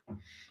all work.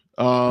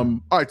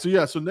 All right,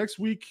 so next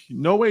week,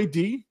 no AD.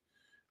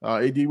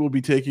 AD will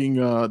be taking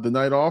the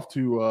night off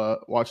to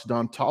watch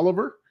Don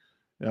Tolliver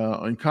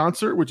in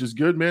concert, which is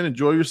good, man.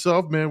 Enjoy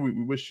yourself, man. We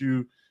wish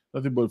you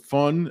nothing but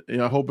fun.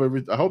 I hope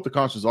the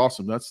concert's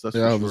awesome. That's it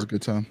was a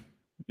good time.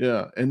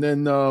 Yeah, and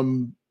then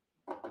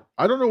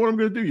I don't know what I'm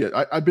going to do yet.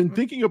 I've been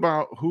thinking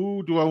about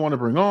who do I want to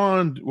bring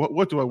on.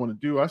 What do I want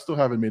to do? I still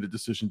haven't made a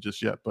decision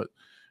just yet, but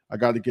I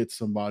got to get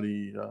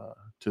somebody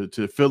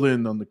to fill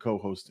in on the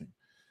co-hosting.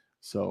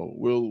 So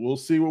we'll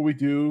see what we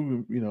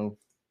do.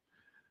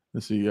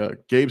 Let's see.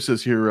 Gabe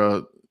says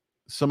here,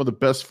 some of the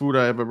best food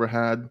I have ever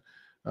had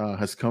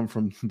has come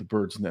from the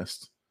bird's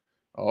nest.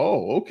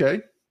 Oh,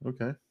 okay.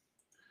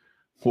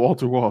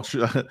 Walter Walsh,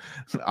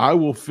 I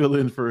will fill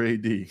in for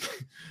AD.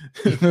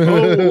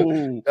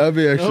 That'd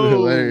be actually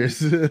hilarious.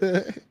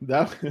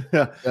 That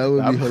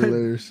would be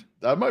hilarious.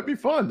 That might be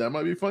fun. That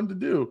might be fun to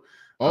do.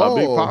 Oh,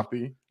 Big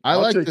Poppy. I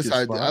like this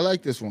idea. I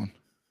like this one.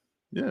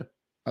 Yeah,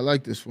 I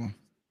like this one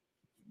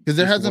because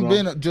there hasn't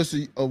been just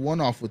a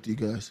one-off with you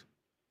guys.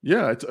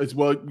 Yeah, it's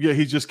well, yeah.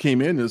 He just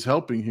came in as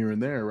helping here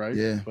and there, right?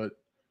 Yeah, but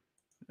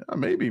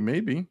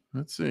maybe.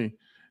 Let's see.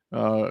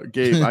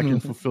 Gabe, I can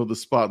fulfill the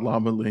spot.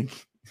 Llama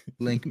link.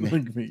 Link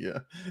me, yeah.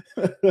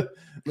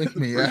 Link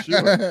me, yeah.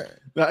 Sure.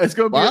 Now, it's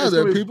gonna be.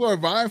 Wow, people are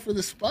vying for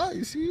the spot.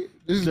 You see,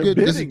 this is good.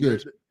 This is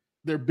good.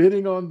 They're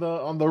bidding on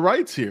the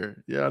rights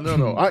here. Yeah,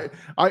 no. I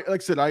like I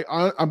said,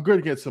 I'm good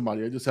against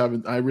somebody.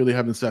 I really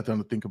haven't sat down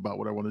to think about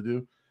what I want to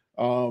do.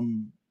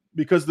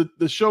 Because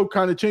the show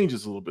kind of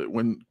changes a little bit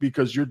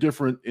because you're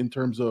different in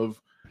terms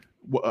of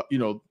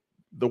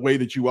the way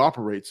that you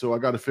operate. So I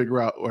got to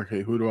figure out,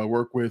 okay, who do I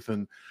work with,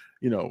 and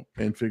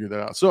figure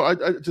that out. So I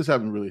just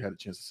haven't really had a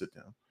chance to sit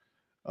down.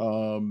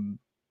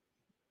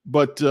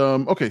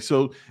 Okay,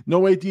 so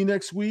no AD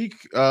next week.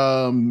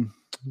 So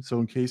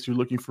in case you're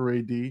looking for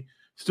AD,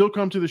 still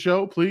come to the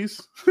show,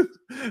 please.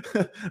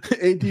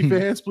 AD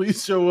fans,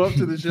 please show up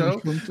to the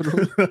show.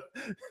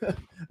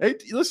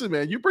 AD, listen,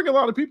 man, you bring a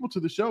lot of people to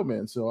the show,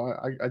 man. So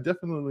I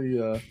definitely.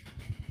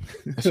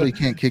 That's why you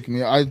can't kick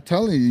me. I'm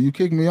telling you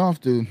kick me off,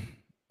 dude.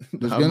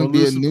 There's gonna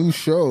be a new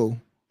show.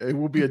 It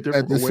will be a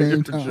different, at the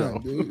same time, show.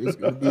 Dude. It's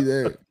gonna be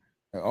there.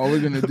 All we're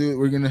gonna do,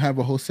 we're gonna have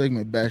a whole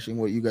segment bashing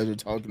what you guys are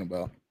talking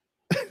about.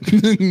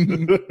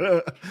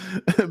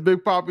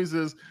 Big Poppy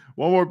says,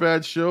 one more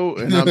bad show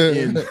and I'm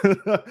in.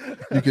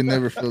 You can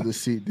never fill the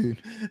seat,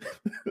 dude.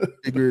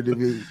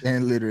 Figuratively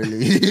and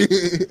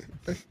literally.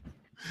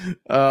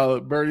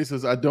 Bernie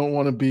says, I don't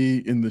want to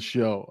be in the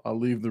show. I'll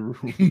leave the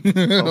room.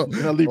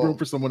 I'll leave room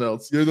for someone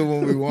else. You're the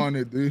one we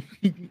wanted, dude.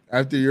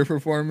 After your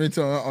performance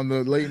on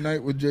the late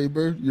night with Jay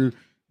Bird, your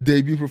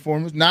debut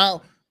performance.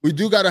 Now we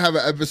do got to have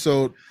an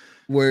episode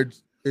where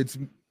it's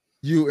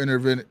you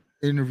interviewing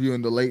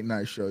the late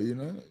night show. We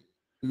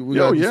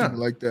got to do something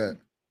like that.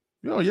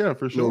 Oh yeah,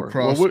 for sure.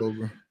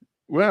 Crossover.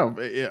 Well,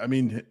 I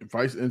mean,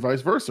 vice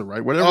versa,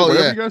 right? Whatever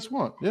you guys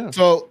want. Yeah.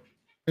 So,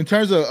 in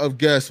terms of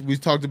guests, we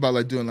talked about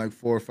like doing like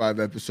 4 or 5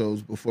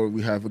 episodes before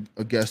we have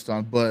a guest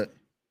on, but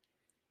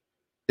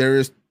there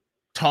is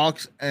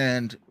talks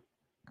and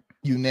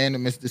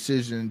unanimous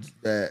decisions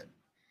that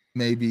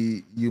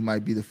maybe you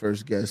might be the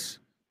first guest.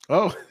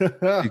 Oh,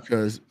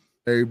 because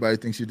everybody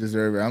thinks you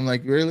deserve it. I'm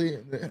like, really,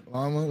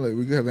 Llama? Like,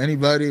 we could have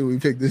anybody. We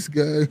pick this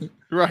guy,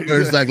 right?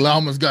 But it's like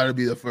Llama's got to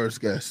be the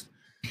first guest.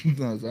 I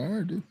was like, all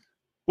right, dude.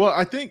 Well,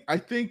 I think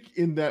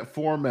in that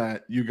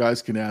format, you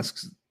guys can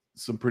ask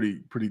some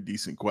pretty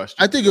decent questions.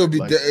 I think it'll be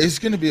it's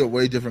going to be a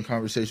way different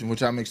conversation,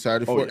 which I'm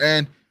excited for. Yeah.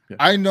 And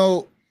I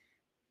know,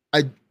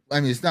 I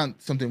mean, it's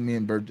not something me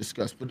and Bird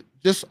discussed, but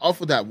just off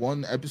of that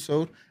one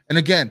episode, and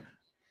again,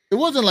 it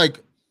wasn't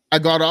like I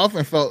got off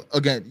and felt,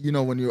 again,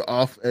 when you're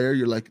off air,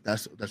 you're like,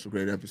 that's a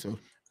great episode.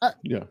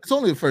 It's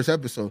only the first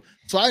episode,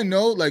 so I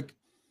know, like,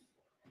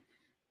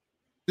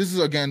 this is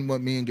again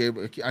what me and Gabe,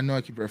 I know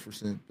I keep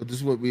referencing, but this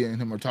is what we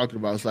and him are talking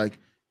about. It's like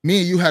me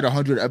and you had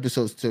 100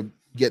 episodes to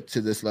get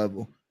to this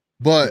level.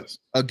 But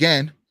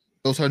again,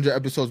 those 100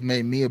 episodes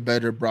made me a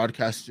better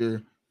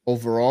broadcaster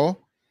overall.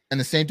 And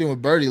the same thing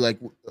with Birdie, like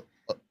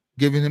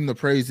giving him the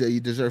praise that he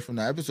deserved from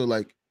that episode.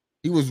 Like,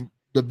 he was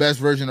the best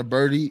version of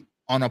Birdie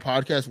on a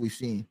podcast we've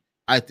seen,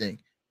 I think.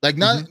 Like,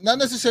 not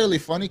necessarily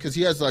funny, because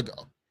he has like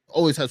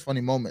always has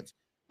funny moments,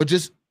 but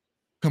just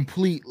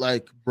complete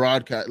like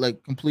broadcast,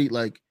 like complete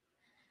like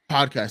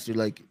podcaster.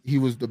 Like, he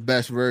was the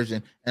best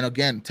version. And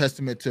again,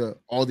 testament to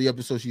all the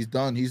episodes he's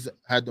done. He's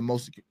had the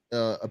most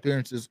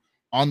appearances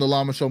on the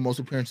Llama Show, most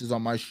appearances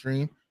on my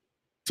stream.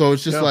 So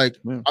it's just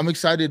I'm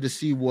excited to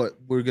see what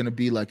we're going to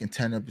be like in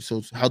 10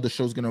 episodes, how the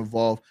show's going to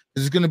evolve.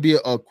 It's going to be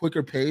a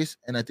quicker pace,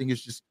 and I think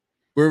it's just,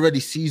 we're already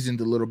seasoned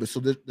a little bit.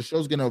 So the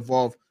show's going to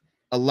evolve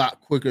a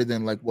lot quicker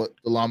than like what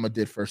the Llama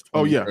did first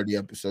 30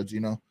 episodes,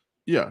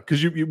 Yeah,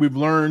 because we've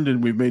learned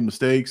and we've made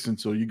mistakes, and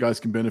so you guys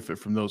can benefit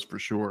from those for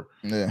sure.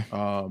 Yeah.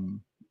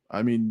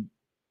 I mean,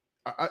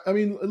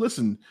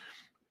 listen,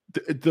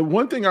 the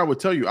one thing I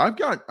would tell you, I've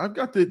got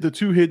the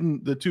two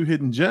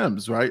hidden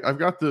gems, right? I've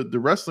got the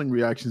wrestling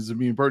reactions of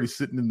me and Birdie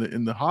sitting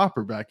in the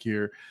hopper back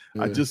here.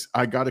 Yeah.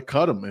 I got to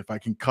cut them. If I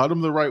can cut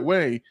them the right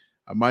way,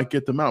 I might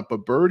get them out.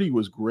 But Birdie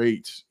was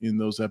great in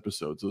those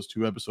episodes, those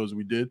 2 episodes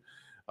we did.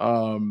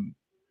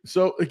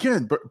 So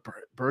again,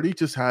 Birdie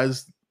just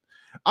has.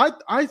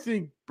 I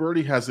think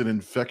Birdie has an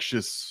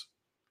infectious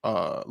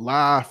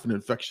laugh, an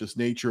infectious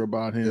nature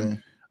about him. Yeah.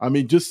 I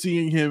mean, just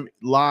seeing him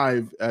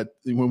live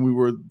when we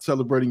were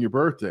celebrating your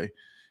birthday,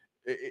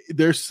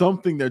 there's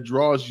something that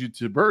draws you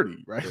to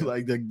Birdie, right? Yeah.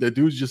 Like the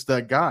dude's just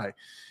that guy.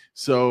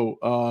 So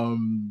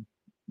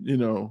You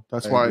know,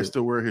 that's I why I agree.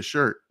 still wear his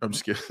shirt. I'm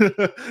just kidding.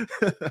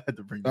 I had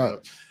to bring that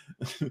up.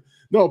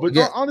 No, but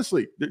Yeah.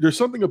 honestly, there's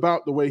something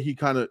about the way he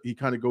kind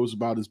of goes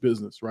about his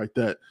business, right?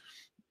 That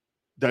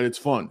it's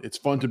fun. It's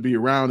fun to be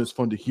around. It's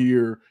fun to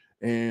hear,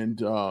 and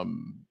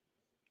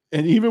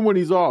even when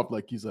he's off,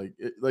 like he's like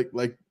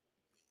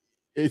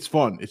it's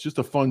fun. It's just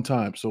a fun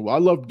time. So I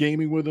love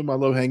gaming with him. I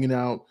love hanging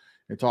out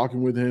and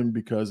talking with him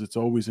because it's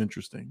always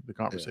interesting, the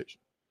conversation.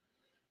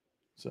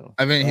 So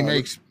I mean, he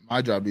makes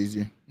my job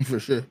easier for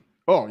sure.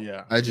 Oh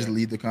yeah, I just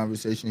lead the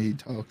conversation. He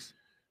talks.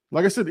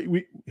 Like I said,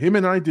 him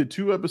and I did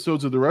 2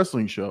 episodes of the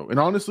wrestling show, and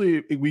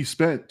honestly, we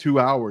spent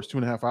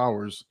 2.5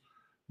 hours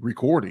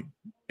recording,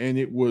 and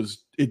it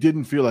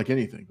didn't feel like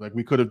anything. Like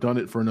we could have done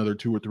it for another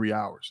 2 or 3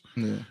 hours.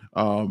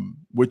 Yeah.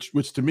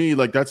 Which to me,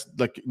 like that's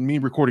like me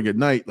recording at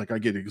night. Like I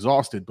get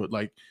exhausted, but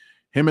like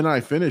him and I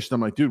finished. I'm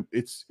like, dude,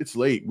 it's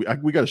late.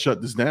 We got to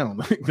shut this down.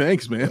 Like,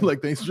 thanks, man.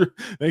 Like thanks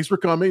for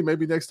coming.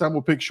 Maybe next time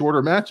we'll pick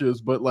shorter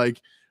matches, but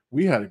like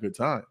we had a good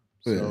time.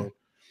 So,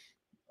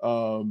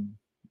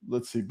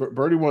 let's see.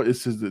 Birdie it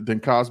says then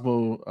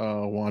Cosmo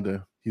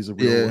Wanda. He's a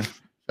real one.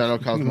 Shout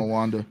out Cosmo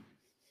Wanda.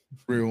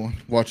 Real one.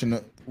 Watching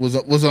it was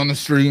on the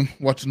stream,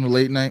 watching the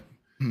late night.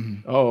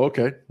 Oh,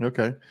 okay.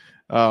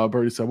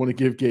 Birdie said, I want to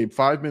give Gabe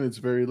 5 minutes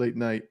very late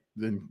night,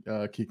 then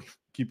keep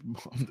him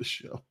on the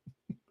show.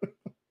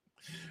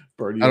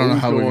 Birdie, I don't know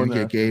how we're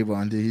gonna get Gabe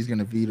on, dude. He's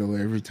gonna veto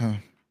every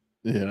time.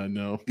 Yeah, I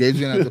know. Gabe's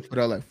gonna have to put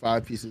out like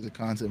 5 pieces of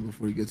content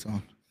before he gets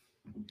on.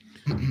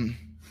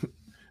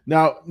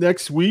 Now,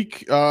 next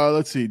week,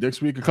 let's see.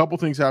 Next week, a couple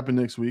things happen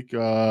next week.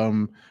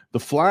 The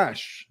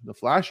Flash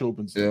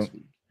opens next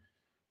week,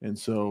 and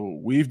so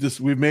we've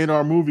made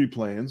our movie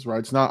plans. Right,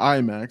 it's not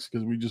IMAX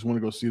because we just want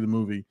to go see the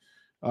movie.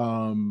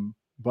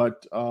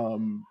 But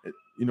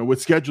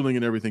with scheduling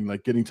and everything,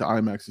 like getting to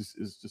IMAX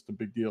is just a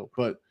big deal.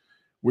 But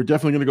we're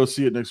definitely going to go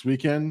see it next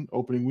weekend,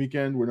 opening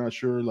weekend. We're not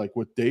sure like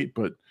what date,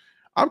 but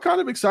I'm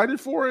kind of excited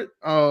for it.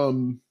 I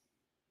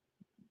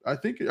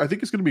think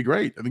it's going to be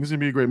great. I think it's going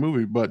to be a great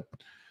movie, but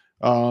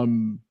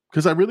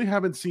because I really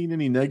haven't seen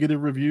any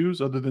negative reviews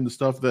other than the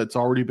stuff that's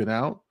already been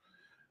out.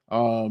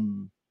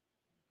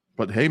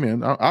 But hey,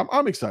 man,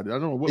 I'm excited. I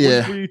don't know what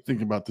are you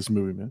thinking about this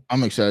movie, man?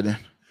 I'm excited,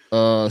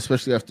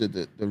 especially after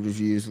the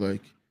reviews.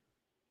 Like,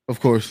 of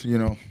course,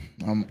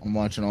 I'm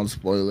watching all the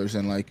spoilers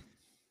and like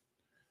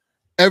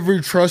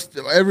every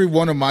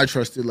one of my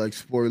trusted like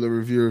spoiler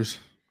reviewers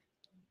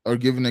are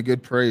giving a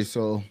good praise.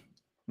 So,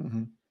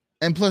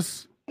 and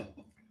plus,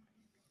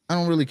 I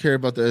don't really care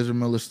about the Ezra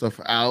Miller stuff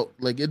out.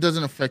 Like, it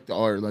doesn't affect the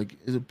art. Like,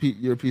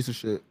 you're a piece of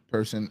shit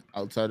person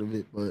outside of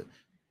it. But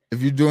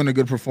if you're doing a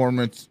good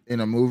performance in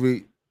a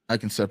movie, I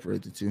can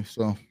separate the two.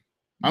 So,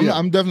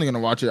 I'm definitely gonna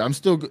watch it.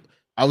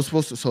 I was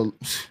supposed to. So,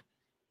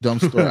 dumb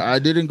story. I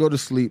didn't go to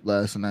sleep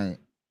last night.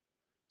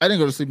 I didn't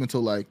go to sleep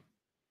until like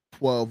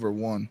 12 or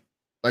 1,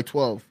 like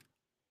 12.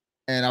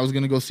 And I was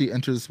gonna go see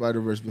Enter the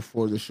Spider-Verse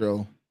before the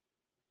show,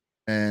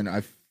 and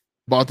I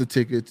bought the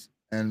tickets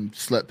and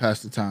slept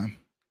past the time.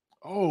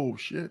 Oh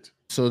shit!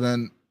 So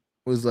then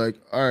was like,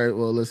 all right,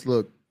 well, let's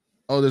look.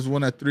 Oh, there's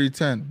one at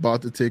 3:10.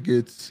 Bought the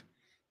tickets.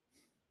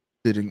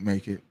 Didn't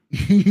make it.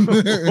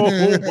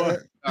 Oh my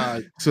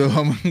god! So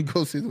I'm gonna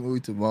go see the movie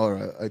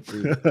tomorrow.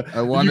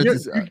 I wanted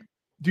to.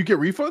 Do you get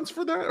refunds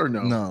for that or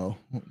no?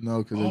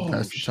 No, because it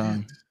passed the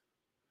time.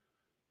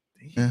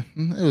 Yeah,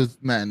 it was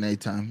matinee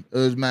time. It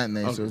was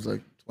matinee, so it was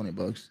like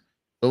 $20.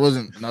 It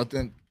wasn't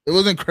nothing. It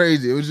wasn't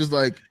crazy. It was just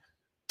like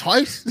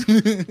twice.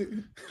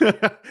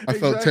 I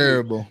felt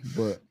terrible,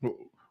 but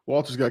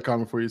Walter's got a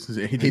comment for you since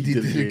AD did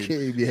the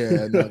game.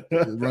 Yeah,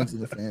 it runs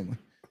in the family.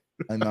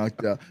 I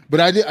knocked out, but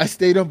I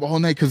stayed up all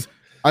night because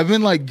I've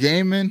been like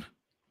gaming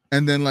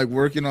and then like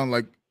working on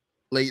like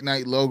late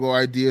night logo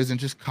ideas and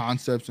just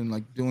concepts and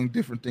like doing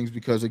different things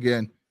because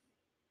again,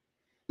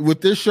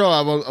 with this show,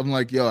 I'm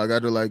like, yo, I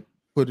got to like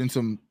put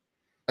in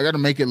I got to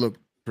make it look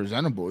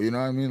presentable. You know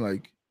what I mean?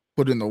 Like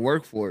put in the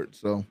work for it.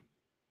 So.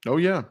 Oh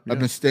yeah. I've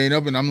been staying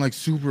up and I'm like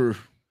super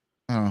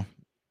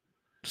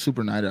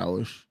night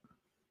owlish.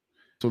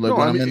 So like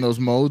when I'm in those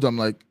modes, I'm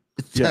like,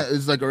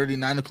 it's like already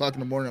 9 o'clock in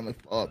the morning. I'm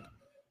like, fuck,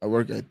 I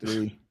work at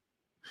 3.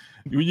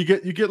 When you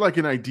get like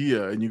an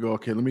idea and you go,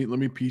 okay, let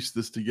me piece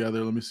this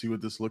together. Let me see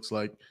what this looks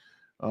like.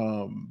 It's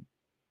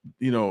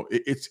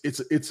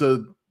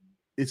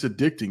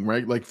addicting,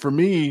 right? Like for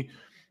me,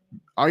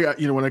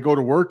 when I go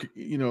to work,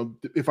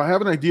 if I have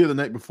an idea the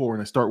night before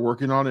and I start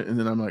working on it and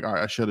then I'm like, all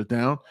right, I shut it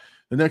down.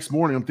 The next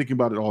morning, I'm thinking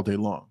about it all day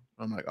long.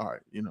 I'm like, all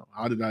right,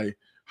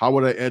 how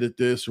would I edit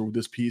this or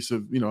this piece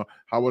of,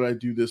 how would I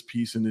do this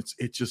piece? And it's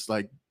just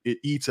like, it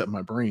eats at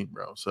my brain,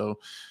 bro. So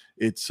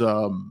it's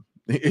tough,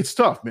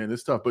 man.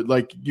 It's tough, but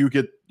like you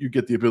get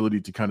the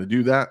ability to kind of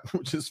do that,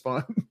 which is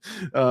fun.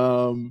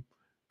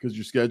 Because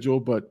your schedule,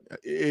 but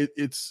I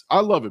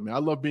love it, man. I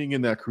love being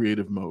in that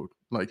creative mode,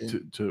 like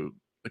to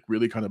like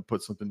really kind of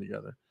put something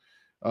together.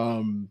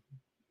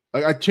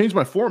 I changed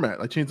my format.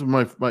 I changed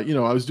my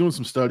I was doing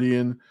some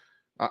studying.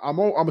 I'm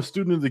a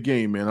student of the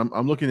game, man.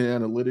 I'm looking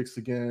at analytics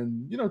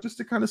again, just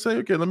to kind of say,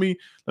 okay, let me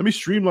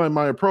streamline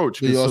my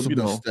approach. You also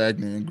been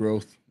stagnant in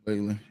growth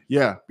lately.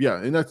 Yeah,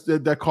 and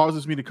that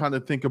causes me to kind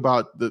of think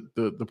about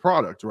the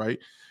product, right?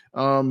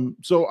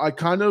 So I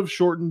kind of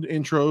shortened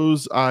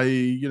intros. I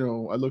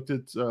looked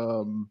at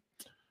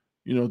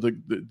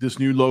this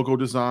new logo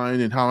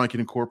design and how I can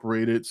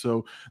incorporate it.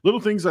 So little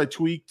things I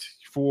tweaked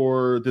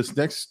for this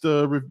next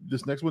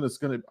one that's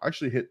going to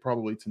actually hit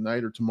probably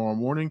tonight or tomorrow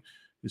morning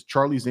is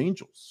Charlie's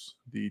Angels,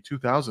 the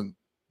 2000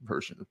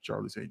 version of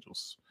Charlie's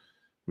Angels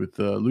with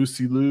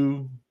Lucy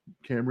Liu,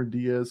 Cameron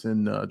Diaz,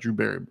 and Drew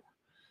Barrymore.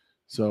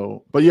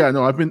 So, but yeah,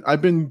 no,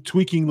 I've been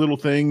tweaking little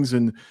things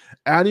and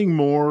adding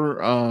more,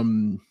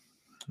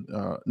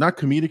 not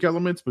comedic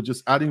elements, but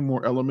just adding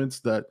more elements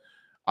that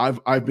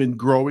I've been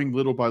growing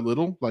little by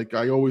little. Like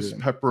I always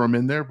pepper them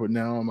in there, but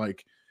now I'm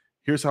like,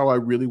 here's how I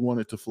really want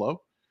it to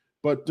flow.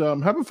 But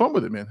having fun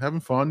with it, man.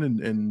 Having fun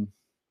and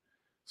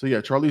so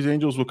yeah, Charlie's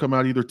Angels will come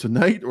out either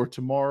tonight or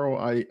tomorrow.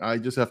 I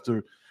just have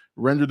to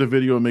render the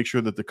video and make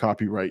sure that the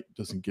copyright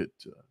doesn't get.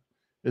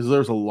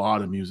 There's a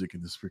lot of music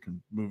in this freaking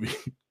movie.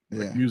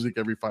 Music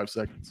every 5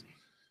 seconds.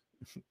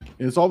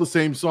 And it's all the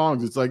same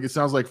songs. It's like it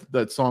sounds like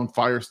that song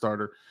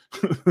Firestarter.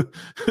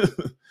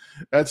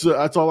 That's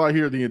all I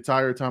hear the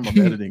entire time I'm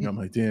editing. I'm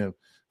like, damn,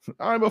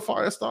 I'm a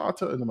fire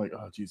starter, and I'm like,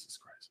 oh Jesus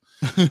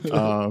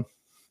Christ.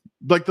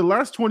 Like the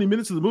last 20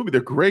 minutes of the movie,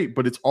 they're great,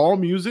 but it's all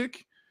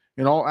music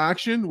and all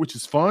action, which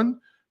is fun.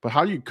 But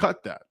how do you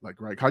cut that?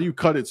 Like, right? How do you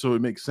cut it so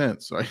it makes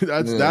sense? Right?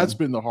 That's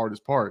been the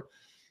hardest part.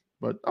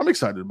 But I'm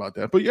excited about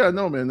that. But yeah,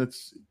 no, man,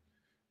 it's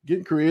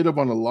getting creative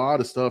on a lot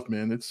of stuff,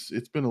 man. It's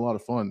been a lot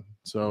of fun.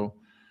 So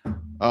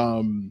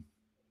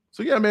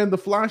yeah, man, The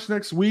Flash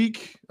next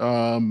week. We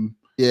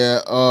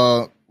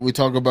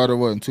talk about it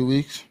in 2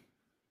 weeks.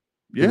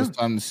 Yeah, it's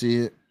time to see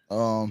it.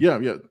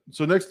 Yeah.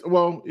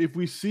 So if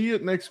we see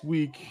it next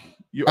week,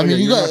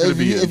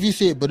 if you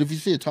see it, but if you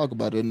see it, talk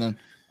about it, and then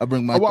I'll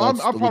bring my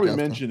thoughts. I'll probably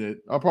mention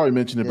it. But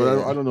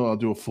I don't know. I'll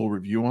do a full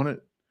review on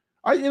it.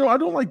 I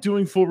don't like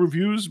doing full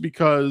reviews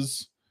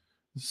because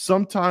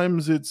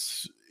sometimes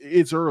it's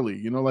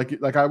early.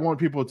 Like I want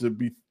people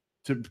to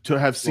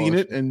have seen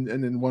it and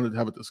then want to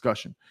have a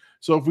discussion.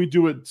 So if we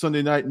do it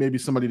Sunday night, maybe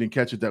somebody didn't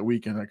catch it that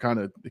weekend. It kind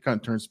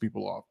of turns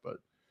people off. But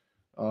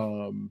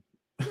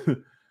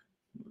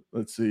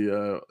let's see.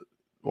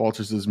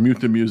 Walter says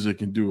mute the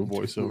music and do a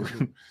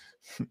voiceover.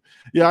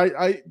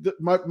 Yeah,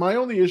 my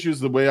only issue is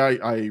the way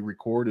I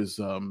record is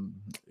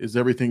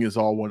everything is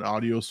all one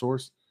audio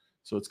source,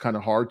 so it's kind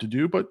of hard to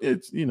do. But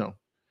it's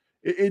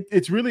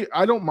it's really,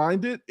 I don't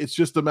mind it. It's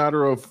just a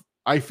matter of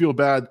I feel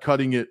bad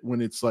cutting it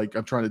when it's like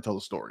I'm trying to tell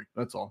a story.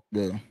 That's all.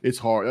 Yeah, it's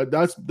hard.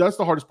 That's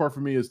the hardest part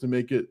for me is to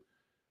make it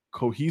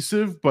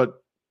cohesive.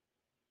 But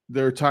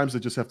there are times I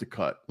just have to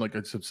cut. Like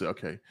I just have to say,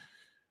 okay,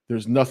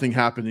 there's nothing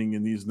happening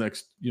in these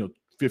next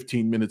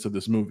 15 minutes of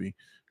this movie.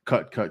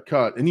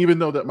 Cut. And even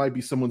though that might be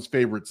someone's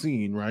favorite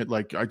scene, right?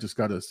 Like I just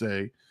gotta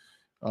say,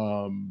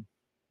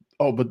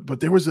 but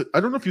there was I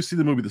don't know if you see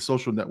the movie The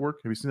Social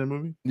Network. Have you seen that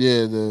movie?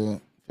 Yeah,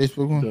 the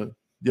Facebook one.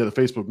 The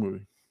Facebook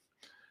movie.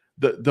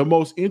 The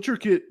most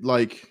intricate,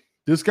 like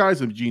this guy's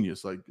a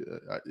genius. Like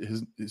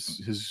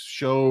his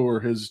show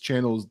or his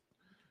channels,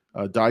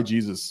 Die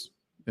Jesus,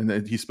 and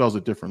then he spells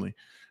it differently.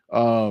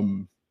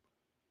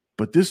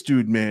 But this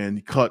dude, man,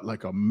 he cut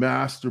like a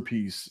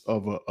masterpiece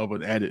of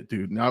an edit,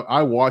 dude. Now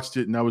I watched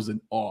it and I was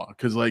in awe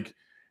because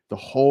the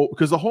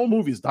whole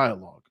movie is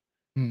dialogue.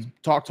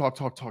 Talk for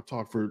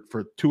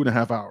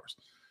 2.5 hours.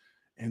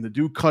 And the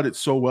dude cut it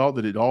so well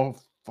that it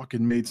all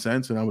fucking made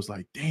sense. And I was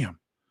like, damn,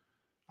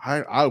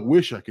 I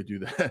wish I could do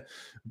that.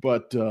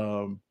 But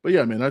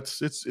yeah, man,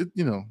 it's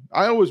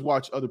I always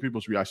watch other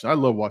people's reaction. I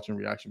love watching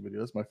reaction videos.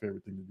 That's my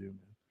favorite thing to do,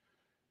 man.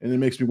 And it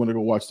makes me want to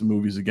go watch the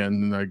movies again.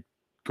 And I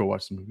go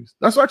watch the movies.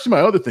 That's actually my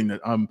other thing that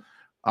I'm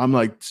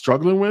like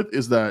struggling with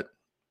is that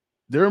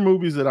there are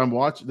movies that I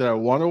want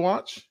to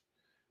watch,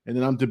 and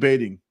then I'm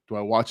debating, do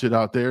I watch it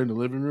out there in the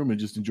living room and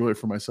just enjoy it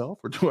for myself,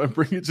 or do I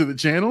bring it to the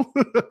channel?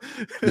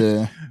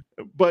 Yeah.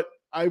 But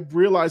I'm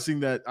realizing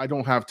that I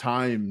don't have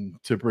time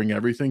to bring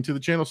everything to the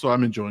channel, so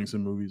I'm enjoying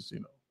some movies,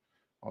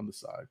 on the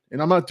side.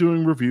 And I'm not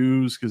doing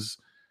reviews because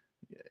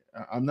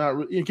I'm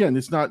not. Again,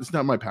 it's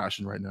not my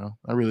passion right now.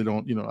 I really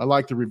don't. I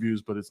like the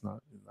reviews, but it's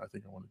not. I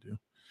think I want to do.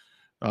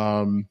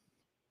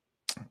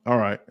 All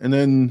right, and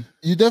then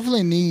you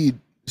definitely need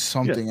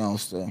something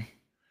else, though.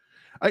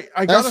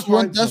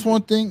 That's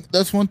one thing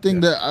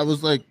that I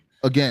was like,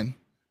 again,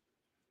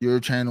 your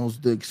channel's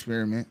the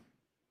experiment,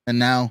 and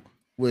now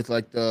with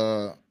like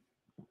the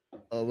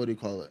what do you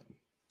call it,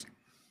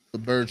 the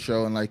bird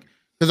show, and like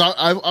because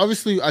I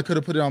obviously I could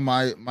have put it on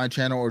my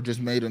channel or just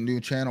made a new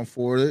channel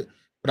for it,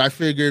 but I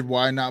figured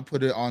why not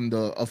put it on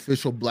the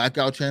official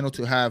Blackout channel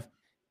to have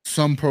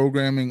some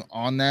programming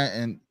on that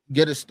and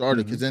get it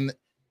started, because then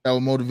that will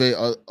motivate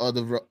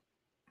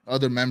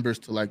other members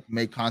to like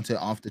make content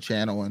off the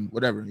channel and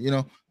whatever,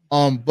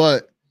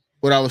 but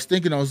what I was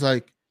thinking, I was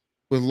like,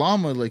 with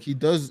Llama, like he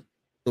does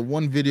the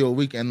one video a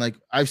week, and like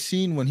I've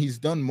seen when he's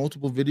done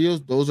multiple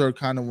videos, those are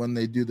kind of when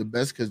they do the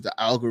best because the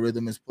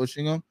algorithm is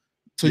pushing them.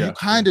 So you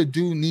kind of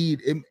do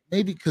need it,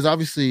 maybe because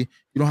obviously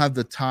you don't have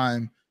the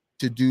time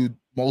to do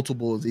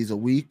multiple of these a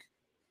week,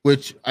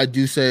 which I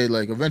do say,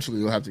 like, eventually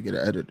you'll have to get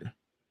an editor.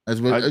 I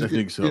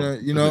think so.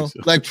 You know, so.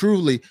 like,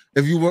 truly,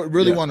 if you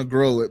really Yeah. want to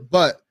grow it.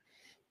 But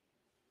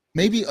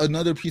maybe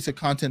another piece of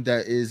content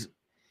that is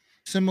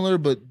similar,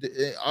 but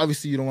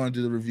obviously you don't want to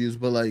do the reviews,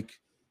 but like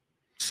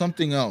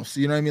something else.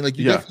 You know what I mean? Like,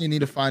 you definitely need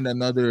to find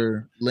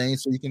another lane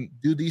so you can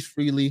do these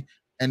freely,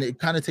 and it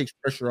kind of takes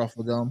pressure off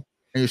of them.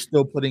 And you're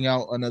still putting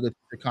out another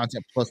piece of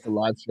content plus the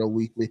live show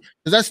weekly,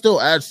 because that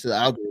still adds to the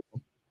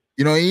algorithm.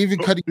 You know, even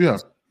cutting,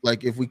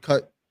 like, if we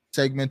cut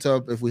segments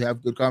up, if we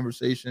have good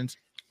conversations,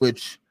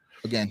 which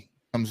again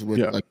comes with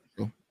like, I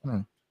don't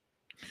know.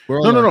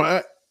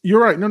 No.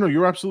 You're right. No,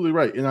 you're absolutely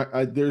right. And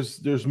I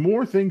there's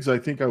more things I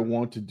think I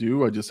want to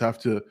do. I just have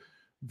to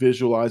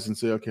visualize and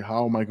say, okay,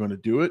 how am I going to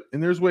do it?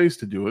 And there's ways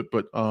to do it,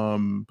 but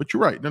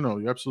you're right. No,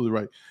 you're absolutely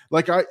right.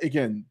 Like,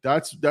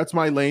 that's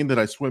my lane that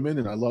I swim in,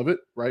 and I love it,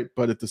 right?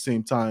 But at the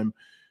same time,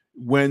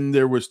 when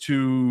there was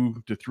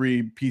 2 to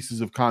 3 pieces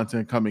of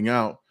content coming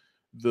out,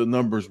 the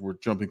numbers were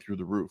jumping through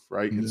the roof,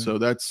 right? And so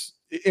that's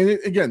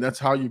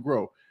how you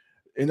grow.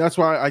 And that's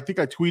why I think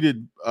I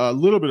tweeted a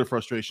little bit of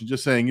frustration,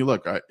 just saying,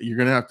 look, you're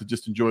going to have to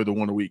just enjoy the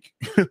one a week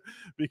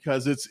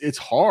because it's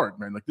hard,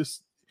 man. Like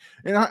this.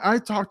 And I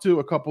talked to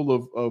a couple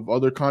of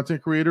other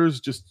content creators,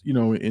 just, you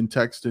know, in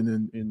text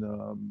and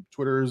in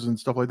Twitters and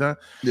stuff like that.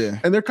 Yeah.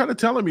 And they're kind of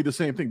telling me the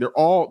same thing. They're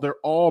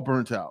all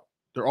burnt out.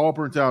 They're all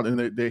burnt out,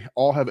 and they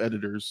all have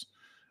editors.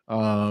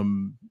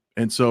 And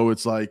so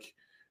it's like,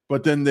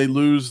 but then they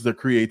lose the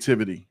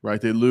creativity,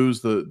 right? They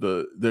lose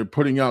they're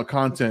putting out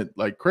content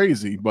like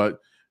crazy, but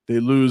they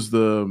lose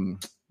the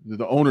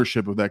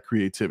ownership of that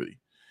creativity.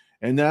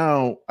 And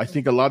now I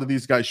think a lot of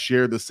these guys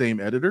share the same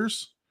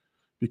editors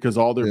because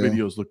all their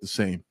videos look the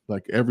same.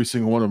 Like every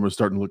single one of them are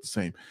starting to look the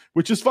same,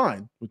 which is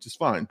fine. But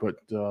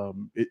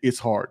it's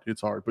hard.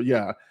 But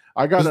yeah,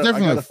 there's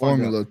definitely a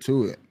formula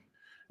to it.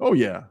 Oh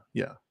yeah.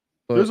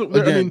 But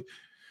I mean,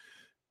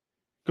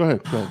 go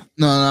ahead.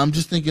 No, I'm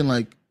just thinking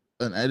like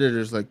an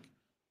editor's like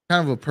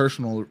kind of a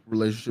personal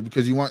relationship,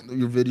 because you want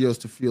your videos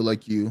to feel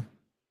like you.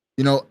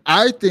 You know,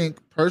 I think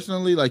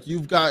personally, like,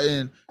 you've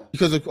gotten,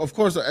 because of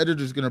course the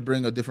editor is going to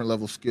bring a different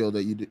level of skill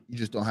that you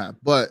just don't have.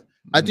 But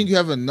I think you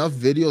have enough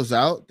videos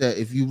out that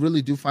if you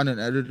really do find an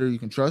editor you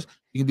can trust,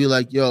 you can be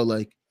like, yo,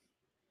 like,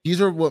 these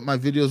are what my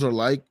videos are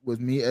like with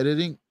me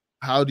editing.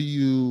 How do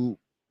you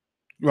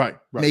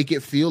make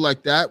it feel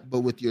like that,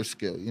 but with your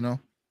skill, you know?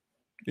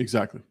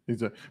 Exactly.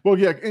 Well,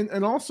 yeah.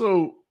 And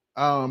also,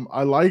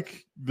 I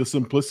like the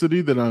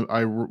simplicity that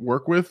I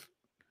work with.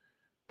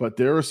 But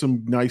there are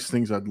some nice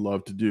things I'd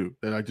love to do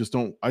that I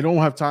don't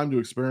have time to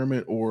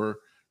experiment or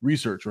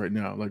research right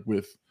now, like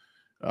with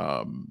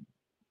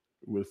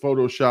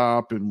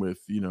Photoshop and with,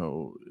 you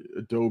know,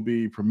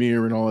 Adobe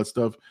Premiere and all that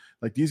stuff.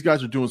 Like, these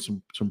guys are doing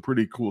some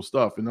pretty cool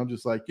stuff, and I'm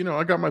just like, you know,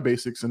 I got my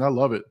basics and I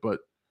love it, but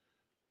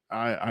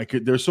I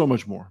could. There's so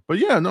much more. But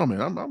yeah, no, man,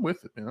 I'm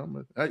with it,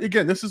 man.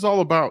 Again, this is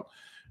all about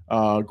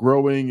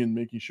growing and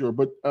making sure.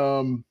 But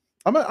you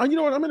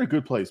know what? I'm in a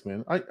good place,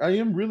 man. I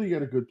am really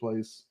at a good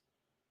place.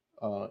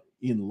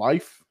 In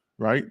life,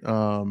 right?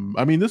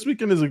 I mean, this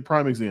weekend is a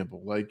prime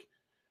example. Like,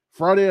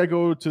 Friday, I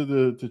go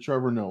to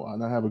Trevor Noah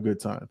and I have a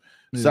good time.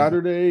 Yeah.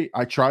 Saturday,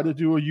 I try to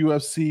do a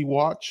UFC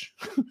watch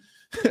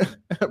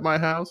at my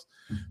house,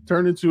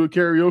 turned into a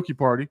karaoke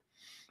party.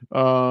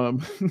 But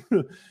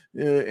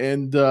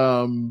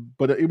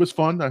it was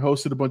fun. I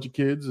hosted a bunch of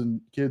kids,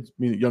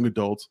 meaning young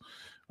adults,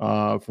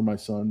 for my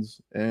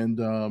sons. And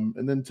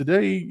then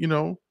today, you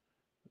know,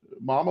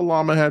 Mama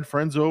Llama had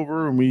friends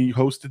over and we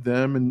hosted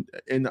them,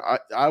 and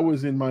I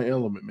was in my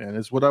element, man.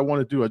 It's what I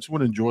want to do. I just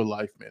want to enjoy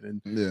life,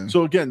 man. And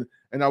so again,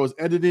 and I was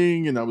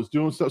editing and I was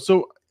doing stuff.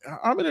 So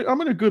I'm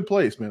in a good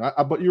place, man.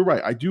 But you're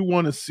right. I do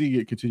want to see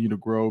it continue to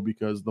grow,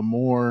 because the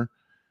more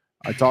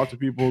I talk to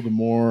people, the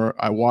more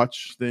I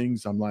watch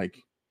things, I'm like,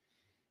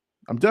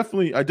 I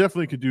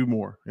definitely could do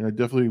more, and I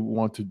definitely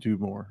want to do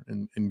more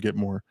and get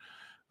more.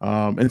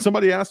 And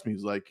somebody asked me,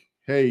 he's like,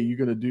 hey, you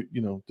gonna do,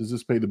 you know, does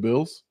this pay the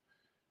bills?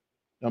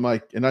 I'm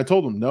like, and I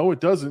told him, no, it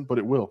doesn't, but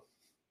it will.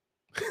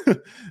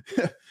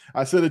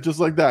 I said it just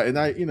like that. And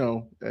I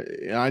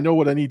know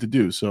what I need to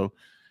do. So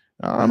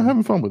I'm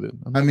having fun with it.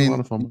 I'm having a lot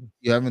of fun with it.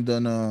 You haven't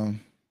done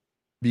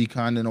Be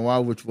Kind in a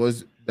while, which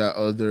was that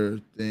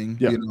other thing,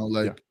 you know,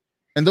 like,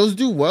 and those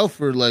do well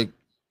for like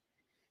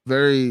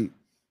very,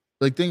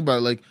 like, think about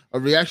it, like a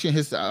reaction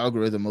hits the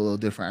algorithm a little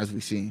different, as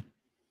we've seen.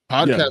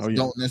 Podcasts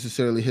don't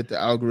necessarily hit the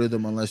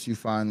algorithm unless you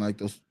find like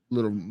those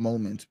little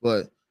moments,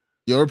 but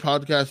your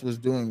podcast was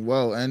doing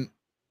well, and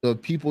the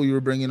people you were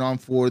bringing on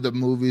for the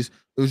movies,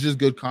 it was just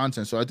good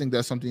content. So I think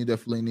that's something you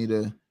definitely need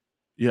to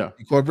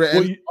incorporate.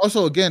 Well, and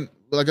also, again,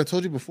 like I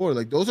told you before,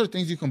 like, those are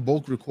things you can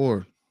bulk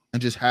record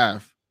and just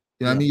have.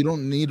 You know what I mean? You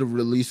don't need to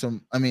release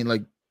them. I mean,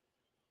 like,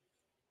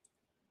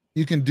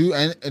 you can do,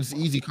 and it's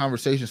easy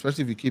conversation,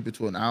 especially if you keep it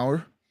to an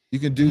hour. You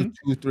can do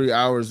 2-3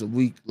 hours a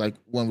week, like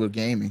when we're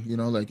gaming, you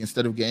know, like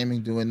instead of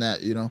gaming, doing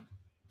that, you know.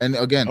 And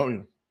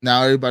again,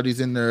 now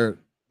everybody's in there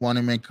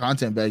wanting to make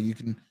content back. You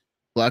can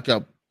black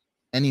out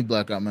any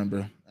blackout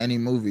member, any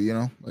movie, you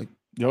know, like.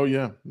 Oh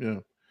yeah.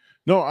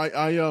 No,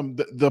 on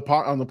the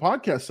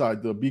podcast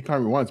side, the Be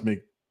Kind Rewinds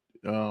make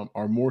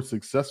are more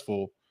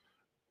successful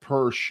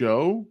per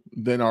show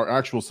than our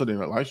actual Sunday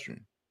night live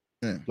stream.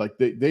 Yeah. Like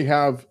they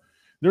have,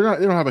 they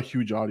don't have a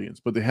huge audience,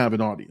 but they have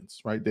an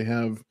audience, right? They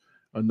have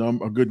a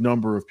good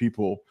number of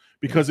people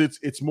because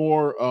it's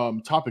more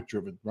topic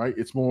driven, right?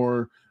 It's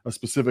more a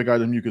specific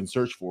item you can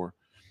search for.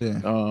 Yeah.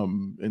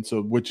 And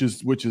so which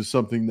is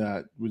something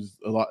that was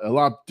a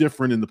lot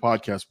different in the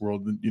podcast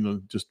world than, you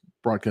know, just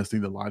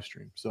broadcasting the live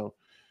stream. So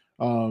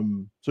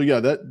so yeah,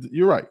 that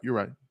you're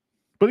right.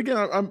 But again,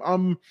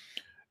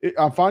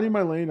 I'm finding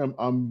my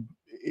lane.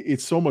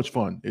 It's so much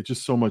fun. It's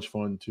just so much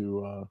fun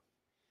to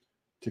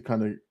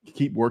kind of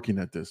keep working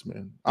at this,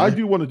 man. Yeah. I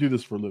do want to do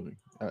this for a living.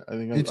 I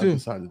think I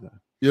decided that.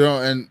 You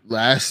know, and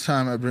last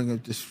time I bring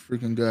up this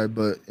freaking guy,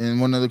 but in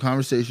one of the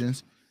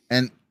conversations,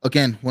 and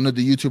again, one of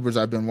the YouTubers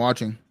I've been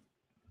watching,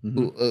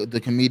 who,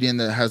 the comedian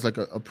that has like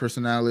a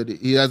personality,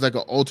 he has like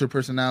an alter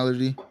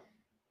personality,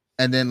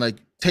 and then like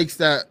takes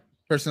that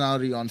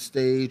personality on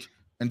stage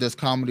and does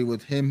comedy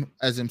with him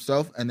as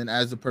himself, and then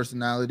as the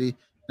personality. And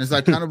it's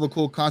like kind of a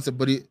cool concept,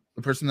 but the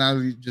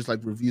personality just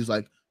like reviews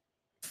like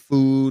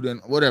food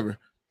and whatever.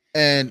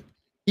 And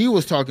he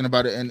was talking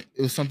about it, and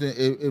it was something.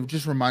 It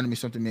just reminded me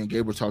something me and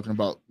Gabe were talking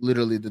about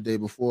literally the day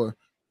before,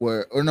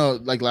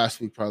 like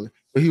last week probably.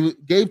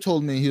 But Gabe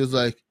told me, he was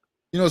like,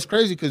 you know, it's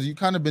crazy because you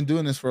kind of been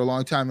doing this for a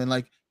long time, and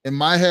like in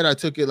my head, I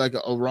took it like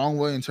a wrong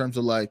way in terms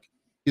of like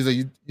he's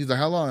like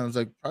how long? I was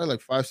like probably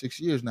like 5-6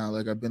 years now.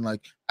 Like I've been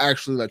like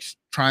actually like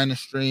trying to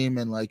stream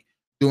and like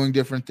doing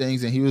different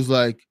things, and he was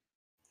like,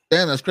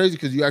 damn, that's crazy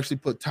because you actually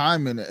put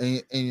time in it,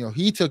 and you know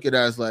he took it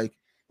as like,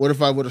 what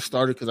if I would have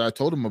started? Because I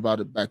told him about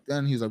it back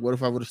then. He's like, what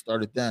if I would have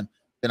started then?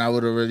 Then I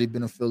would have already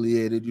been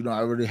affiliated. You know, I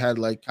already had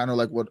like kind of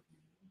like what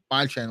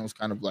my channel is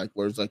kind of like,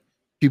 where it's like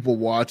people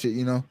watch it,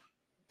 you know?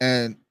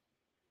 And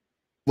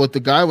what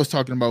the guy was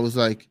talking about was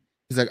like,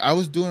 he's like, I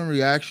was doing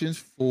reactions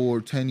for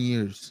 10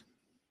 years.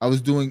 I was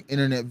doing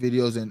internet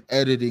videos and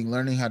editing,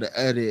 learning how to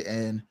edit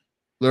and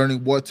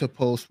learning what to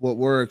post, what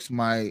works,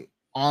 my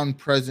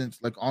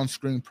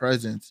on-screen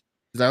presence.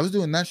 Because I was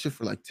doing that shit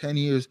for like 10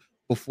 years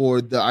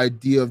before the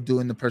idea of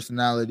doing the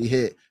personality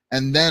hit.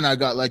 And then I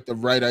got like the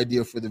right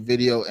idea for the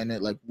video and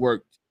it like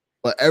worked.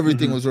 But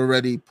everything was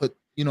already put,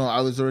 you know,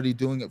 I was already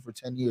doing it for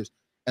 10 years.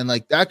 And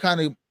like that kind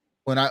of,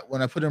 when I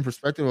put it in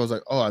perspective, I was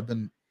like, oh, I've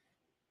been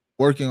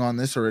working on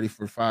this already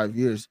for 5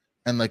 years.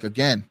 And like,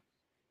 again,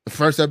 the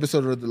first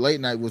episode of the late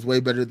night was way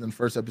better than the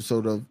first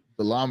episode of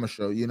the Llama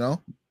show, you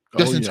know,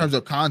 just in terms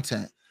of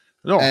content.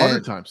 No,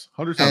 100 times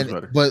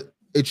better. But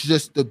it's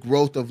just the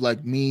growth of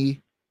like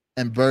me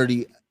and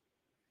Birdie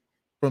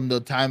from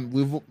the time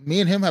me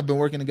and him have been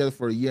working together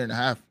for a year and a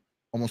half,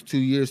 almost 2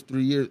 years,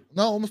 3 years.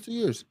 No, almost 2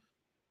 years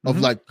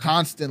of like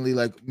constantly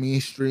like me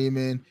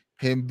streaming,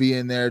 him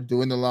being there,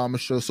 doing the Llama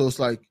show. So it's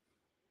like,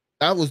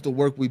 that was the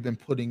work we've been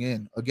putting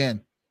in. Again,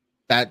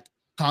 that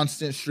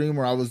constant stream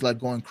where I was like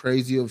going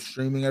crazy of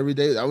streaming every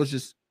day, that was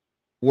just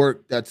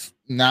work that's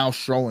now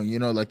showing, you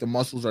know, like the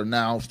muscles are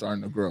now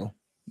starting to grow.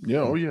 Yeah.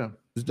 Oh yeah.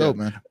 It's dope,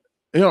 man.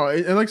 You know,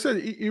 and like I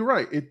said, you're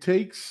right. It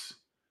takes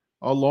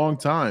a long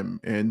time.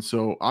 And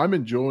so I'm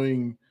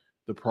enjoying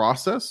the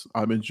process.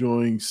 I'm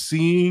enjoying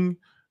seeing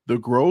the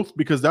growth,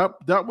 because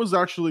that was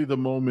actually the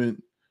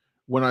moment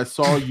when I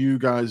saw you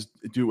guys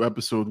do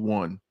episode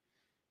 1.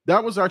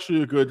 That was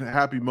actually a good,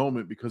 happy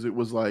moment, because it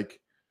was like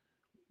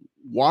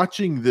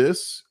watching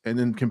this and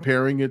then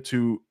comparing it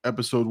to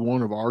episode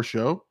 1 of our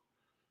show,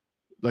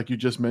 like you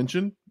just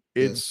mentioned,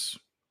 it's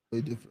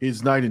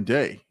night and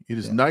day. It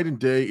is night and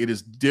day. It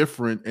is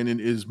different, and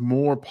it is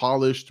more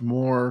polished,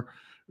 more,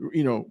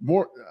 you know,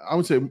 more, I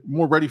would say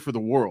more ready for the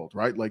world,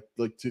 right? Like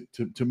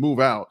to move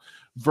out,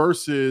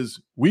 versus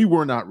we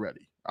were not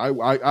ready. I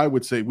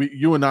would say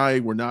you and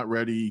I were not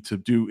ready to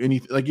do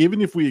anything. Like,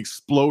 even if we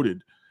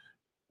exploded,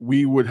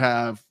 we would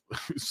have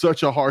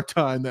such a hard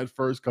time that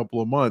first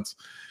couple of months,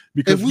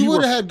 because if we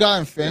would have had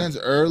gotten fans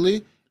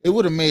early, it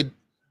would have made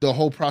the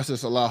whole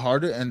process a lot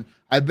harder. And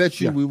I bet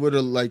you we would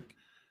have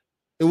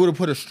it would have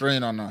put a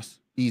strain on us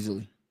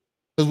easily,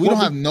 because we don't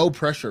have no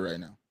pressure right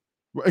now.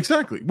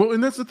 Exactly. Well,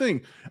 and that's the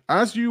thing.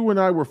 As you and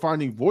I were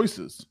finding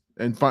voices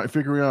and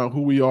figuring out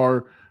who we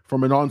are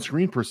from an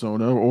on-screen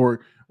persona,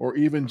 or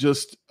even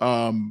just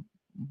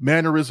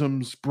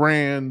mannerisms,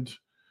 brand,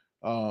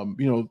 you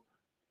know,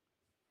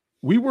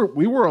 we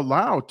were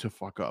allowed to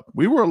fuck up.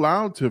 We were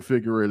allowed to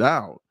figure it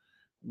out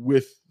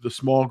with the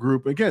small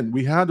group. Again,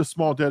 we had a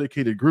small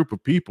dedicated group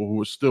of people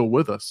who are still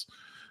with us,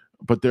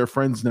 but they're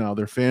friends now,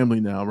 they're family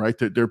now, right?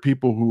 They're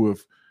people who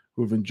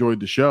have enjoyed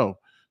the show.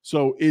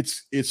 So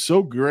it's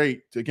so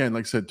great, again,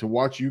 like I said, to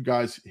watch you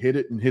guys hit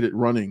it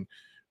running,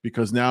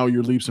 because now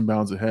you're leaps and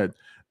bounds ahead.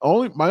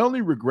 My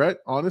only regret,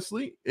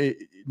 honestly,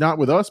 not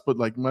with us, but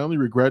like my only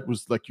regret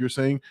was, like you're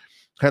saying,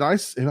 had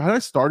I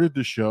started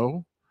the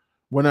show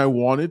when I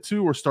wanted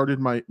to, or started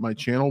my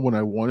channel when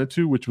I wanted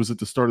to, which was at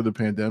the start of the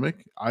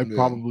pandemic,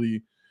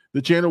 probably,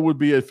 the channel would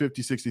be at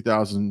 50,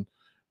 60,000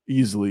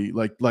 easily.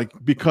 Like,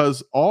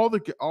 because all the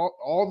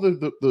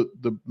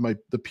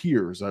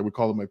peers, I would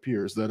call them my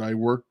peers, that I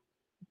work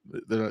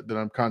that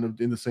I'm kind of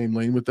in the same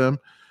lane with them,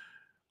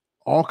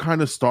 all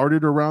kind of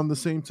started around the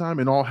same time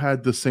and all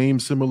had the same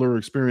similar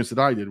experience that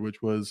I did,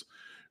 which was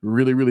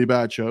really, really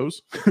bad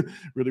shows,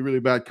 really, really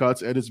bad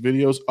cuts, edits,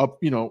 videos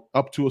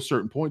up to a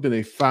certain point. Then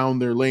they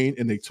found their lane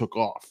and they took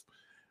off.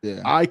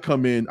 Yeah. I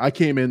came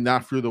in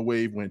after the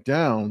wave went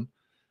down,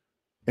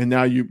 and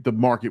now the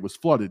market was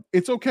flooded.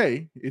 It's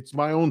okay. It's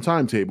my own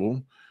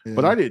timetable,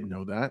 but I didn't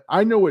know that.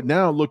 I know it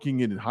now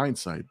looking in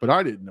hindsight, but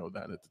I didn't know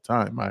that at the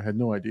time. I had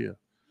no idea.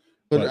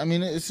 But I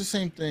mean, it's the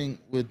same thing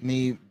with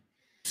me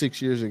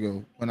 6 years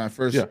ago when I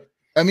first,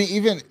 I mean,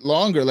 even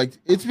longer, like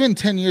it's been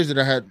 10 years that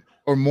I had,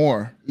 or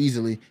more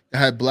easily, I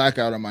had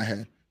blackout on my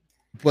head.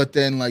 But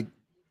then like,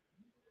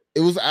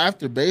 it was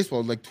after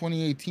baseball, like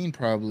 2018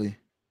 probably,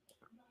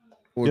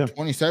 or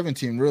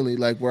 2017 really,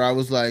 like where I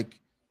was like,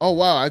 oh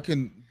wow, I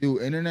can do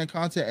internet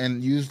content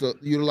and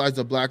utilize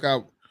the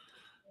blackout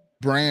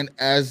brand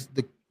as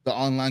the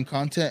online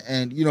content.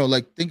 And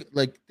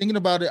thinking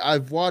about it,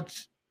 I've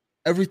watched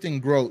everything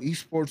grow,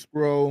 esports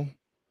grow,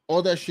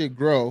 all that shit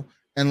grow.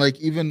 And like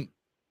even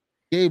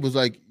Gabe was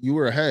like, you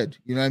were ahead,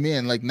 you know what I mean?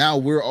 And like now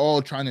we're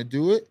all trying to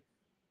do it,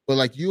 but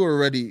like you were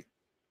already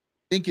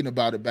thinking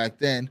about it back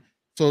then.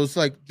 So it's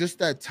like just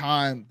that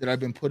time that I've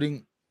been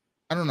putting,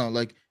 I don't know,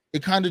 like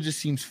it kind of just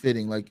seems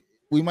fitting. Like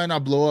we might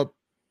not blow up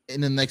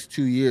in the next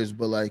 2 years,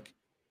 but like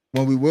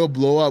when we will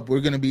blow up, we're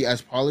gonna be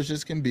as polished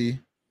as can be,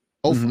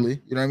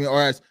 hopefully, you know what I mean,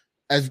 or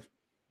as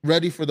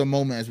ready for the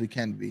moment as we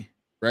can be,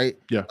 right?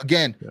 Yeah.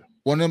 Again,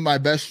 one of my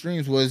best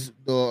streams was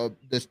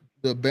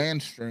the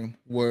band stream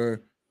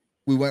where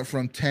we went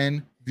from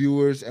 10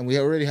 viewers and we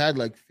already had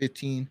like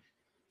 15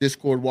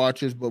 Discord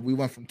watchers, but we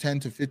went from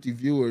 10 to 50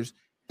 viewers,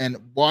 and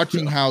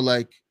watching how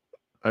like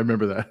I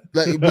remember that.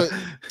 But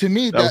to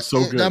me, that was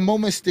so good. That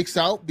moment sticks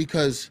out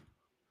because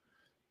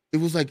it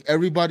was like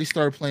everybody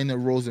started playing their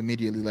roles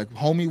immediately. Like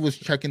homie was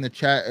checking the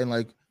chat and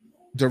like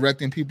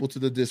directing people to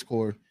the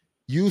Discord.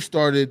 You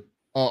started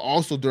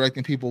also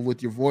directing people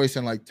with your voice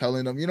and like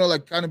telling them,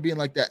 like kind of being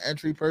like that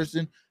entry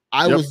person.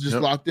 I was just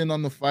locked in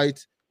on the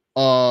fight.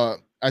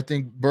 I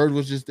think Bird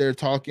was just there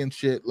talking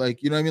shit.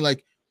 Like, you know what I mean?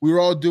 Like we were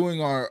all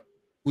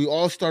we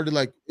all started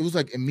like, it was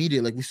like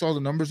immediate. Like we saw the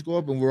numbers go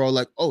up and we're all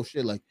like, oh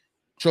shit, like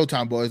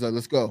Showtime boys, like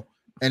let's go.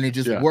 And it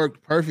just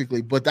worked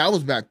perfectly. But that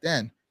was back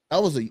then.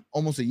 That was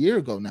almost a year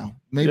ago now,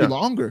 maybe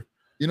longer.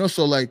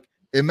 So like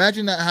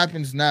imagine that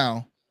happens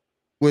now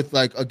with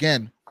like,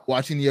 again,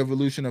 watching the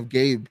evolution of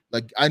Gabe.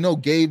 Like I know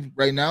Gabe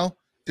right now,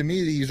 to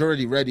me, he's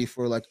already ready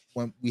for like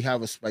when we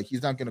have a spike.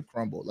 He's not gonna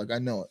crumble. Like I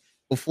know it.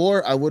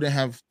 Before I wouldn't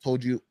have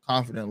told you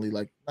confidently,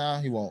 like, nah,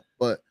 he won't.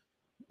 But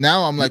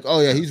now I'm like, oh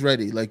yeah, he's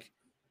ready. Like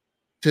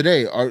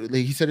today, like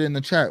he said it in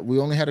the chat, we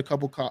only had a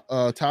couple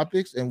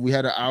topics and we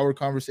had an hour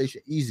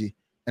conversation easy.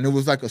 And it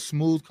was like a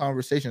smooth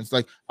conversation. It's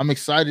like, I'm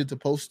excited to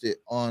post it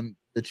on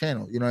the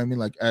channel. You know what I mean?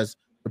 Like as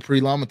the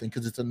pre-Llama thing,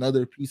 because it's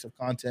another piece of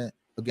content.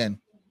 Again,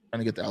 trying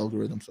to get the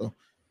algorithm. So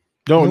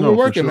we're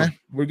working, man.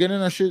 We're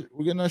getting our shit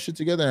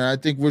together. And I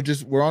think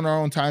we're on our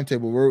own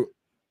timetable.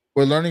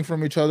 We're learning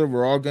from each other.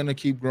 We're all gonna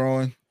keep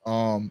growing.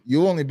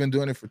 You've only been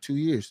doing it for 2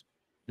 years,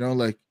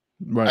 like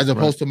as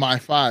opposed to my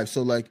 5.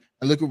 So like,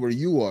 and look at where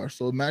you are.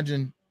 So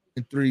imagine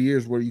in 3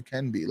 years where you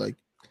can be. Like,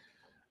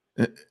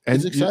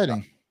 it's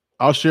exciting.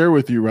 I'll share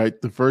with you, right?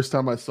 The first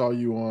time I saw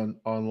you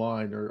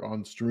online or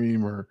on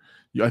stream, or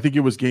I think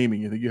it was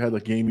gaming. I think you had a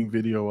gaming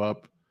video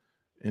up,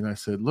 and I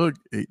said, "Look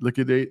at look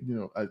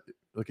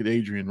at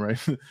Adrian, right?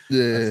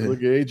 Yeah, said, look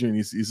at Adrian.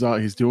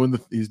 He's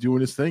doing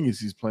his thing.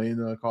 He's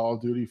playing Call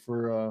of Duty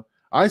for."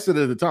 I said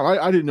at the time,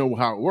 I didn't know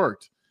how it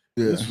worked.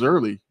 Yeah. This was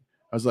early.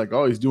 I was like,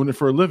 "Oh, he's doing it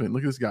for a living.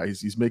 Look at this guy.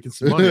 He's making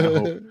some money, I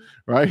hope."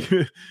 Right?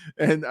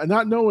 And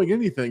not knowing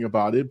anything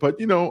about it, but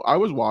I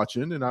was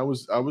watching and I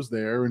was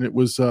there, and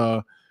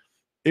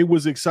it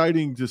was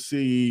exciting to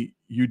see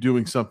you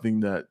doing something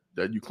that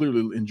you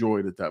clearly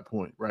enjoyed at that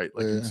point, right?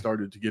 Like you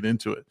started to get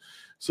into it.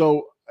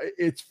 So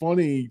it's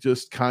funny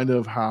just kind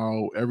of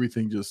how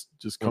everything just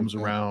comes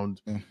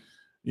around,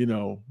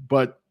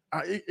 but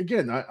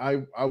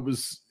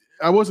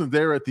I wasn't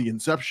there at the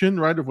inception,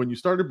 right, of when you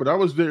started, but I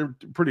was there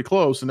pretty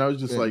close, and I was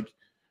just like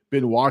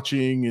been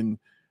watching and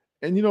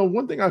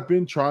one thing I've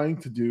been trying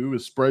to do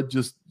is spread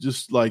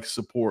just like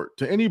support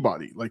to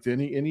anybody, like to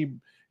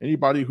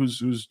anybody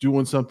who's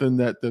doing something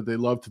that they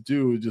love to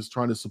do, just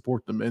trying to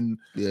support them. And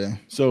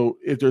so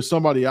if there's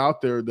somebody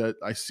out there that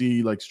I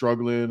see like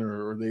struggling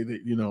or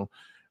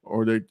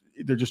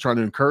they're just trying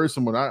to encourage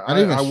someone,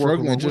 I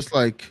struggling, just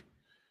like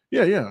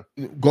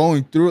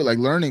going through it, like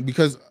learning,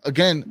 because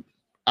again,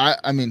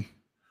 I mean,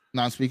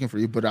 not speaking for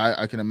you, but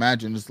I can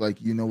imagine it's like,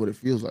 what it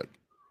feels like.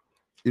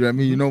 You know what I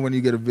mean? When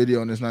you get a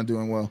video and it's not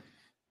doing well,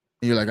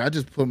 and you're like, I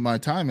just put my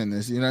time in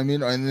this, you know what I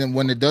mean? And then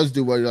when it does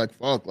do well, you're like,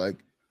 fuck, like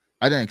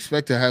I didn't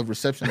expect to have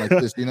reception like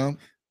this,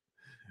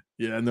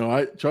 Yeah,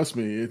 no, trust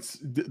me. It's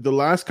the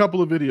last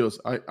couple of videos.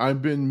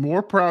 I've been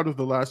more proud of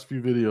the last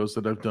few videos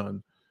that I've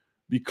done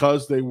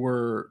because they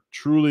were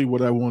truly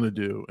what I want to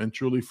do and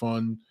truly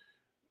fun.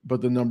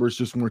 But the numbers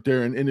just weren't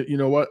there. And you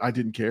know what? I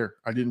didn't care.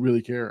 I didn't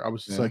really care. I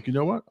was just like, you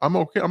know what? I'm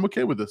okay. I'm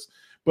okay with this.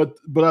 But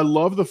I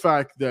love the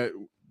fact that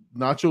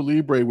Nacho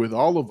Libre with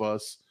all of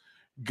us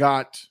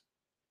got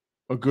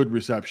a good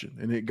reception,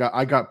 and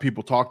I got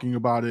people talking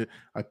about it.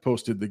 I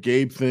posted the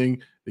Gabe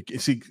thing.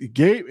 See,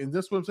 Gabe, and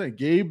that's what I'm saying.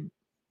 Gabe,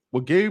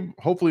 what Gabe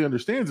hopefully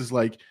understands is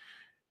like,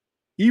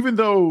 even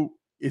though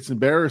it's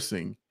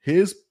embarrassing,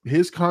 his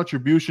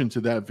contribution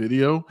to that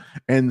video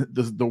and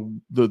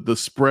the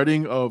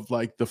spreading of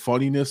like the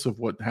funniness of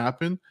what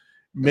happened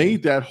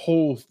made that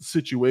whole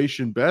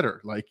situation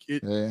better. Like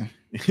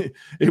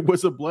it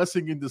was a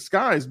blessing in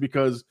disguise,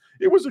 because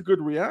it was a good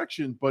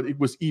reaction, but it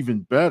was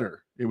even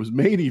better. It was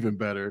made even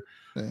better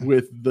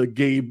with the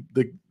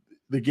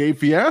Gabe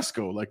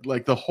fiasco.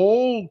 Like the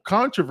whole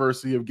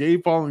controversy of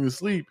Gabe falling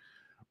asleep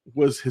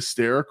was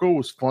hysterical,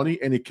 was funny,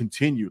 and it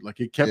continued. Like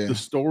it kept the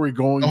story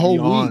going the whole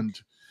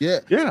beyond.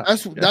 Week. Yeah.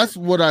 That's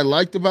what I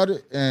liked about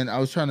it. And I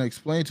was trying to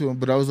explain to him,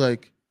 but I was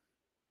like,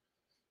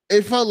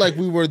 it felt like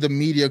we were the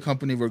media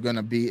company we're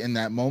gonna be in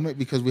that moment,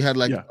 because we had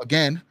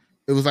again,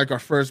 it was like our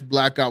first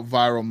blackout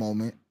viral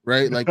moment,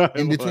 right? Like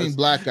in between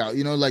blackout,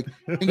 like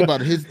think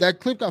about it. That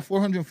clip got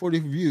 440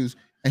 views,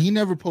 and he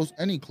never posts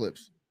any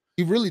clips.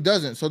 He really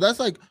doesn't. So that's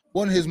like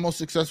one of his most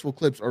successful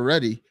clips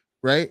already,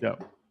 right? Yeah.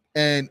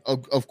 And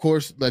of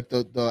course, like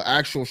the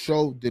actual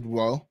show did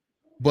well,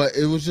 but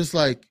it was just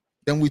like,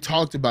 then we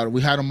talked about it. We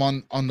had him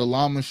on the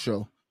Llama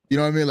show. You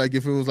know what I mean? Like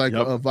if it was like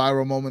a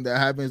viral moment that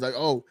happened, it's like,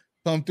 oh,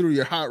 come through,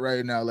 you're hot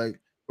right now. Like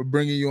we're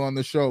bringing you on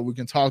the show. We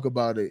can talk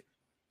about it.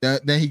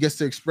 Then he gets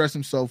to express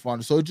himself on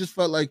it. So it just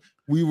felt like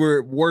we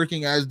were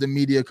working as the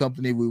media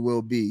company we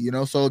will be,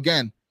 So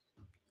again,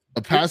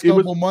 the past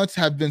couple months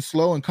have been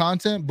slow in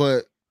content,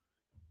 but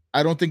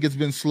I don't think it's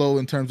been slow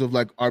in terms of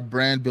like our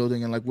brand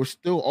building, and like we're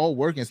still all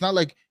working. It's not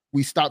like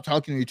we stopped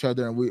talking to each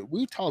other, and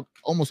we talk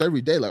almost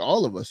every day, like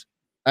all of us.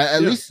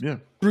 At least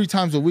 3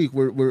 times a week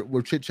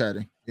we're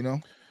chit-chatting,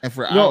 and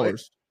for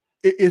hours.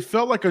 It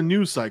felt like a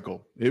news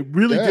cycle. It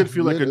really did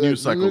feel like a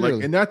news cycle.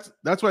 Like, and that's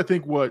what I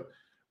think what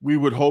we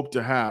would hope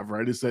to have,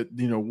 right? Is that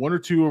 1 or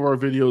 2 of our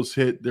videos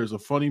hit, there's a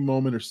funny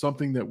moment or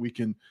something that we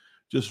can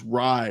just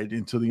ride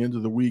until the end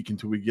of the week,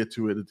 until we get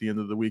to it at the end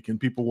of the week, and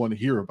people want to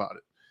hear about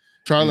it.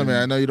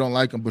 Charlamagne, I know you don't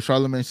like him, but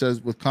Charlamagne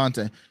says with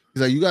content,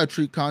 he's like, you got to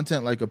treat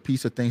content like a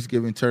piece of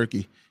Thanksgiving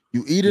turkey.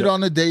 You eat it on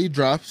the day it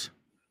drops,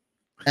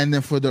 and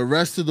then for the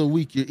rest of the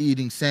week, you're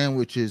eating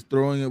sandwiches,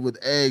 throwing it with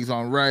eggs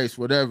on rice,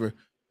 whatever.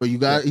 But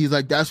he's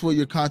like, that's what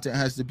your content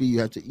has to be. You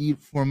have to eat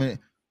from it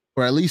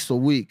for at least a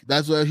week.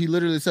 That's what he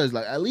literally says.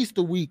 Like, at least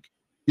a week,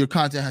 your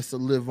content has to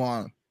live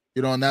on,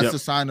 and that's a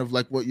sign of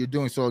like what you're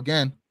doing. So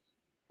again,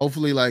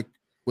 hopefully, like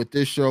with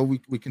this show, we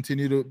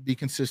continue to be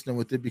consistent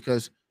with it,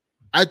 because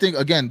I think,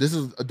 again, this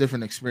is a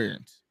different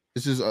experience.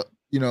 This is,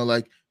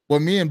 like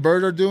what me and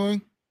Bird are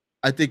doing,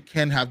 I think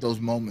can have those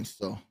moments,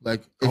 though.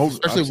 Like,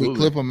 especially if we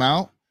clip them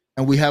out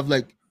and we have,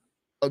 like,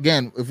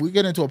 again, if we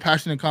get into a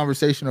passionate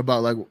conversation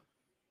about,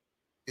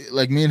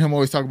 like me and him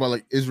always talk about,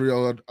 like,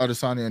 Israel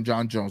Adesanya and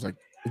John Jones. Like,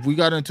 if we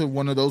got into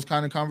one of those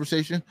kind of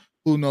conversation,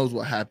 who knows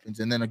what happens?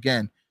 And then,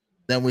 again,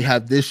 then we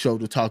have this show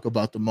to talk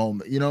about the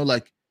moment.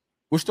 Like,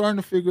 we're starting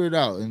to figure it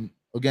out. And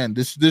again,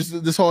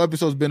 this whole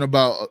episode's been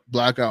about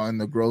blackout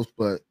and the growth,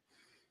 but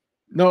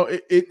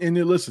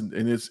listen,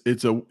 and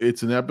it's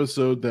an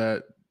episode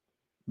that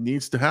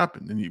needs to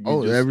happen,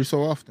 and every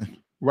so often,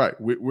 right?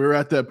 We're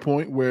at that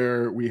point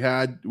where we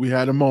had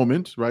a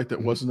moment, right,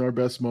 that wasn't our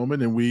best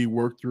moment, and we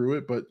worked through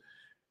it. But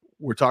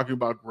we're talking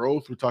about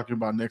growth, we're talking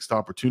about next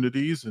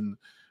opportunities, and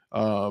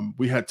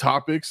we had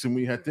topics and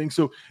we had things.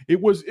 So it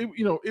was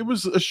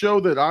a show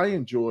that I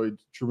enjoyed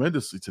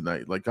tremendously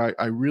tonight. Like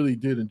I really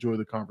did enjoy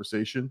the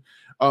conversation.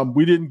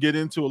 We didn't get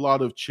into a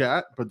lot of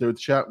chat, but the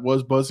chat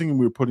was buzzing, and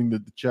we were putting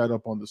the chat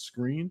up on the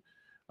screen.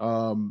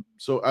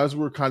 So as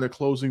we're kind of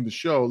closing the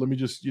show, let me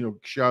just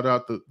shout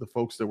out the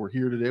folks that were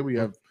here today. We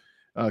have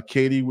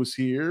Katie was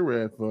here. We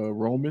have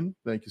Roman.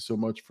 Thank you so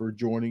much for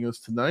joining us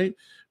tonight.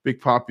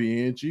 Big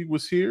Papi Angie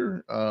was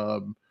here.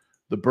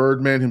 The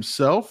Birdman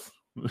himself.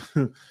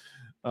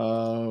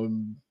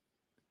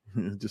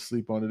 Just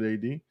sleep on it,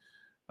 AD.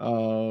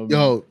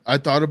 Yo, I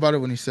thought about it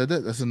when he said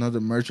that. That's another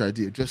merch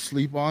idea. Just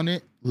sleep on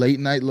it. Late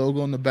night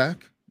logo on the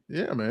back.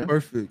 Yeah, man.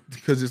 Perfect.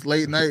 Because it's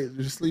late night.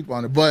 Just sleep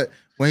on it. But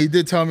when he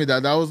did tell me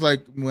that was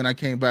like when I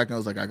came back and I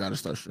was like, I gotta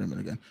start streaming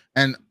again.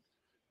 And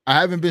I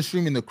haven't been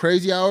streaming the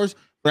crazy hours,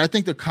 but I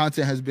think the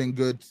content has been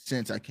good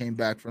since I came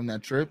back from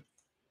that trip,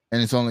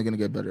 and it's only gonna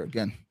get better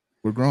again.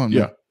 We're growing. Yeah.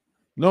 Man.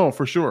 No,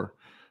 for sure.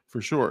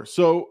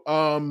 So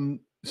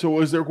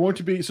is there going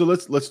to be? So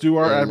let's do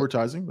our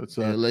advertising. Let's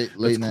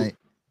late night.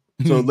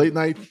 So late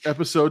night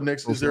episode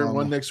next. Is there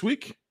one next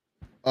week?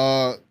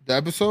 The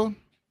episode?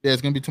 Yeah,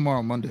 it's gonna be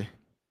tomorrow, Monday.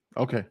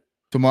 Okay.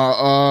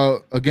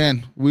 Tomorrow.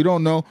 Again, we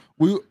don't know.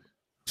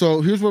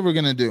 So here's what we're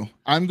gonna do.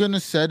 I'm gonna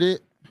set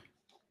it.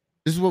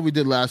 This is what we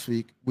did last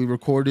week. We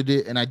recorded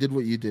it, and I did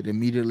what you did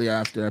immediately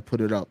after I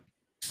put it up.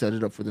 Set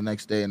it up for the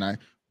next day, and I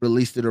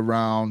released it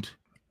around,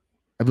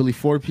 I believe,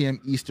 4 p.m.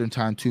 Eastern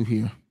time to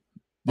here.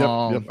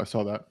 Yep, I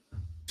saw that.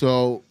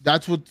 So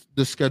that's what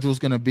the schedule is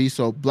going to be.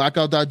 So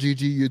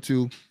blackout.gg,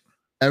 YouTube,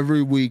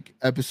 every week,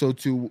 episode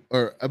 2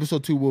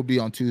 will be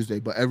on Tuesday,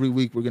 but every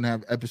week we're gonna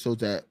have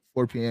episodes at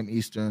 4 p.m.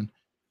 Eastern,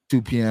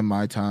 2 p.m.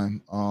 my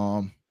time,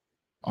 on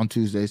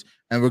Tuesdays,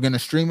 and we're gonna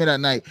stream it at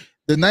night.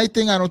 The night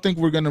thing, I don't think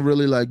we're gonna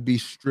really like be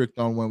strict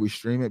on when we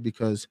stream it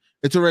because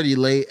it's already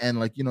late and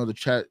like the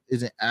chat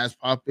isn't as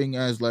popping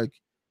as like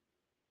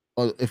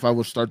if I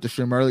would start the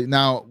stream early.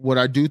 Now, what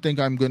I do think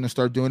I'm gonna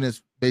start doing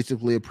is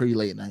basically a pretty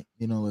late night.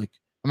 Like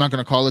I'm not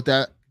gonna call it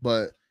that,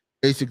 but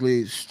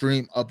basically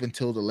stream up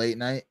until the late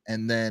night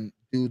and then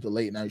do the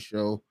late night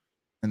show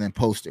and then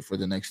post it for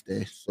the next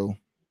day. So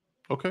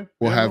okay,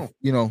 we'll have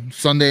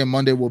Sunday and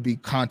Monday will be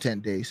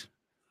content days.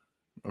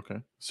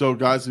 Okay, so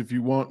guys, if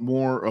you want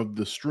more of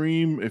the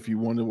stream, if you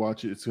want to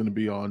watch it, it's going to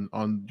be on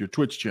your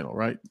Twitch channel,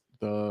 right?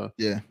 So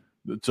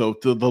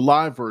the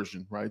live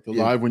version, right? The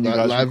live when you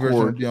guys live record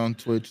version will be on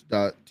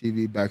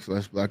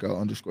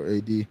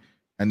twitch.tv/blackout_AD,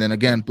 and then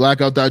again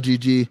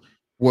blackout.gg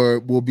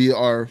where will be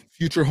our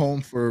future home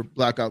for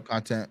Blackout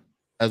content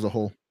as a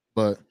whole.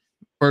 But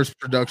first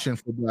production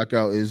for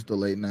Blackout is the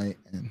late night,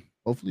 and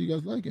hopefully you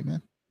guys like it,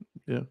 man.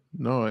 Yeah,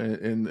 no,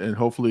 and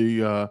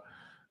hopefully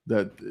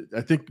that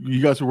I think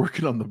you guys are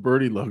working on the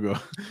birdie logo.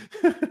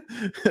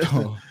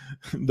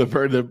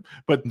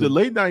 But the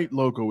late night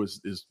logo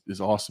is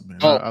awesome, man.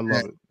 I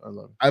love it. I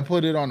love it. I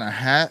put it on a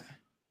hat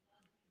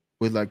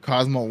with like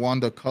Cosmo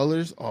Wanda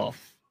colors. Oh,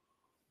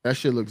 that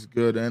shit looks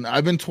good. And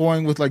I've been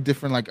toying with like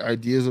different like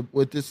ideas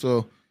with it.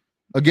 So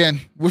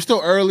again, we're still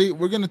early.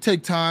 We're gonna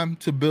take time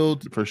to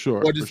build for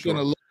sure what it's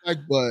gonna look like.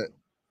 But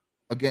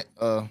again,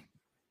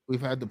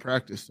 we've had the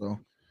practice, so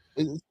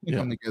it's gonna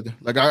come together.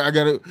 Like I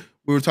gotta.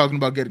 We were talking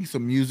about getting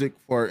some music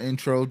for our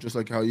intro, just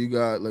like how you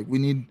got. Like we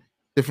need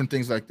different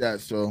things like that.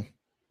 So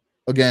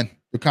again,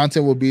 the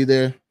content will be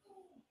there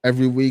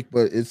every week,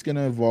 but it's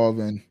gonna evolve,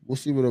 and we'll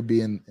see what it'll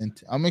be.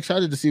 I'm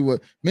excited to see what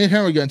me and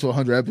Henry get into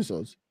 100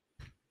 episodes.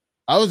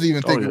 I was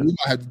even thinking we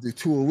might have to do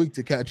 2 a week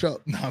to catch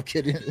up. No, I'm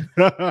kidding.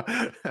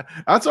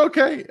 That's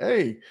okay.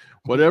 Hey,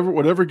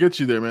 whatever gets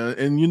you there, man.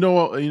 And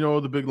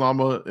the Big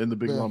Llama and the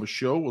Big Llama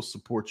Show will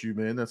support you,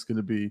 man. That's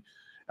gonna be.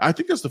 I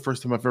think that's the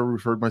first time I've ever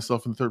referred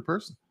myself in the third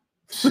person.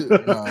 You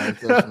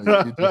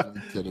definitely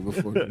said it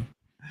before.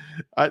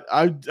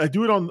 I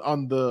do it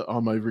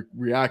on my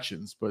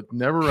reactions, but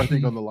never I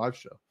think on the live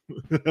show.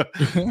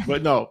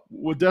 But no,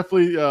 we'll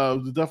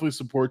definitely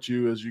support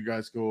you as you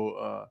guys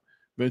go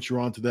venture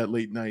on to that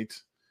late night.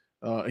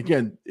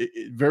 Again,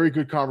 very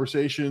good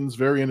conversations,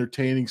 very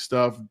entertaining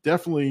stuff.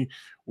 Definitely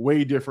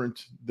way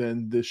different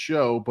than this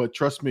show, but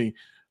trust me,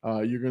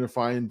 you're gonna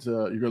find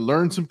you're gonna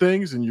learn some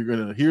things, and you're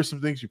gonna hear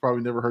some things you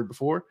probably never heard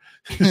before.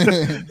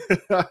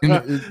 It's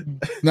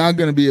not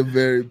gonna be a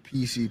very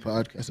PC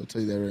podcast. I'll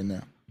tell you that right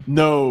now.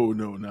 No,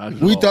 not at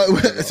we all.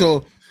 Thought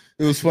so.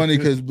 It was funny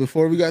because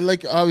before we got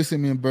like obviously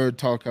me and Bird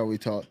talk how we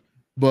talk,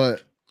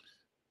 but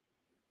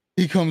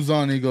he comes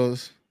on, he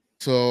goes,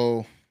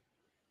 "So,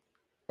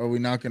 are we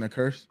not gonna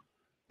curse?"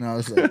 And I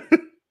was like,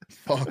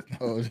 "Fuck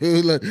no,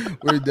 dude! Like,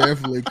 we're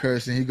definitely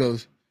cursing." He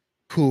goes,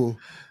 "Cool."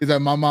 He's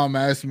like, "My mom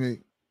asked me,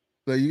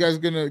 like, you guys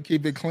gonna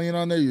keep it clean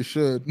on there? You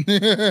should."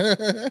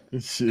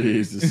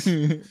 Jesus.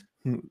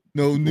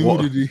 No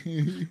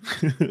nudity.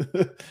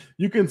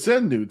 You can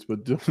send nudes,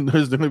 but there's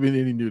not going to be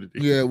any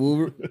nudity. Yeah,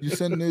 you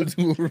send nudes,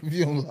 we'll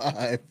review them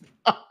live.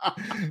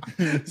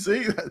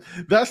 See,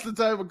 that's the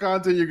type of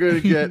content you're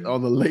going to get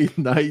on the late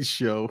night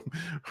show.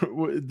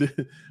 What's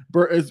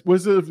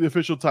the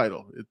official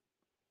title?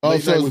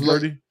 Late night with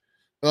Birdie?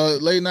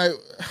 Late night.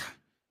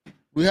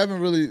 We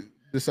haven't really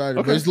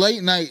decided, but it's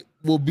late night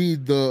will be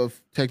the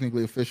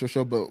technically official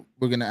show, but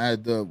we're gonna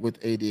add the with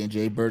AD and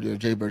Jay Bird or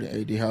Jay Bird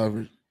and AD.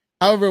 However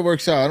it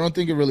works out. I don't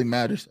think it really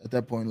matters at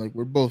that point. Like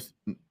we're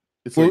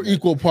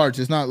equal parts.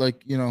 It's not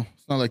like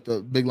it's not like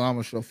the Big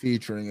Llama show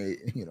featuring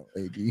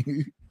AD.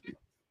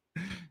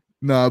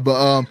 No,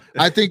 but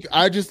I think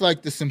I just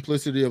like the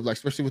simplicity of like,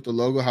 especially with the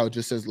logo, how it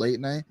just says late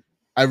night.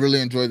 I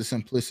really enjoy the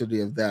simplicity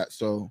of that.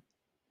 So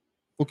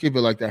we'll keep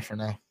it like that for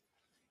now.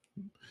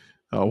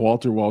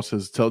 Walter Wall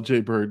says, "Tell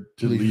Jay Bird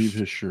to leave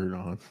his shirt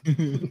on."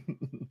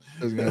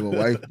 He's gonna have a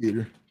wife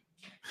beater.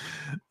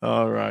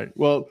 All right.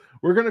 Well,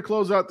 we're going to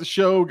close out the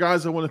show.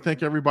 Guys, I want to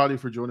thank everybody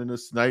for joining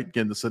us tonight.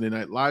 Again, the Sunday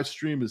night live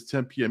stream is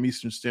 10 p.m.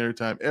 Eastern Standard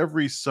Time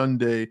every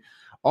Sunday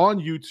on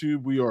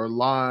YouTube. We are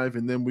live,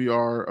 and then we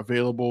are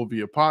available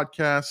via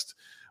podcast.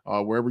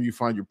 Wherever you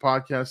find your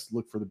podcast,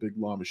 look for the Big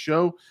Llama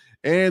Show.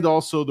 And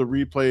also the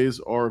replays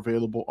are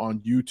available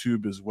on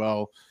YouTube as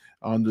well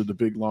under the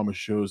Big Llama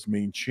Show's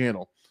main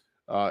channel.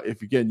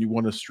 If, again, you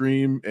want to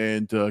stream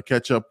and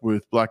catch up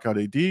with Blackout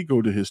AD,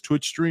 go to his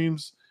Twitch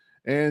streams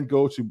and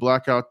go to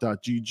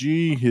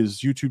blackout.gg, his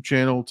YouTube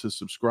channel, to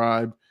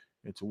subscribe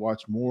and to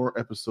watch more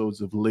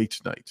episodes of Late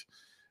Night.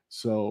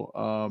 So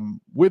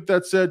with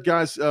that said,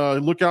 guys,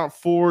 look out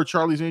for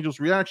Charlie's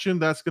Angels reaction.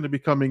 That's going to be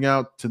coming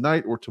out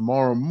tonight or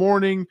tomorrow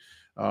morning,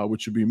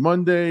 which would be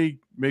Monday.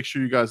 Make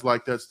sure you guys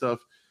like that stuff.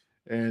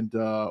 And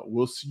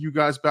we'll see you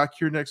guys back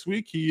here next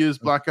week. He is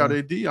Blackout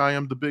AD. I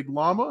am the Big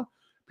Llama.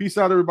 Peace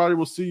out, everybody.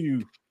 We'll see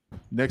you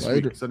next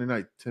week, Sunday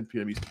night, 10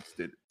 p.m. Eastern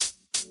Standard.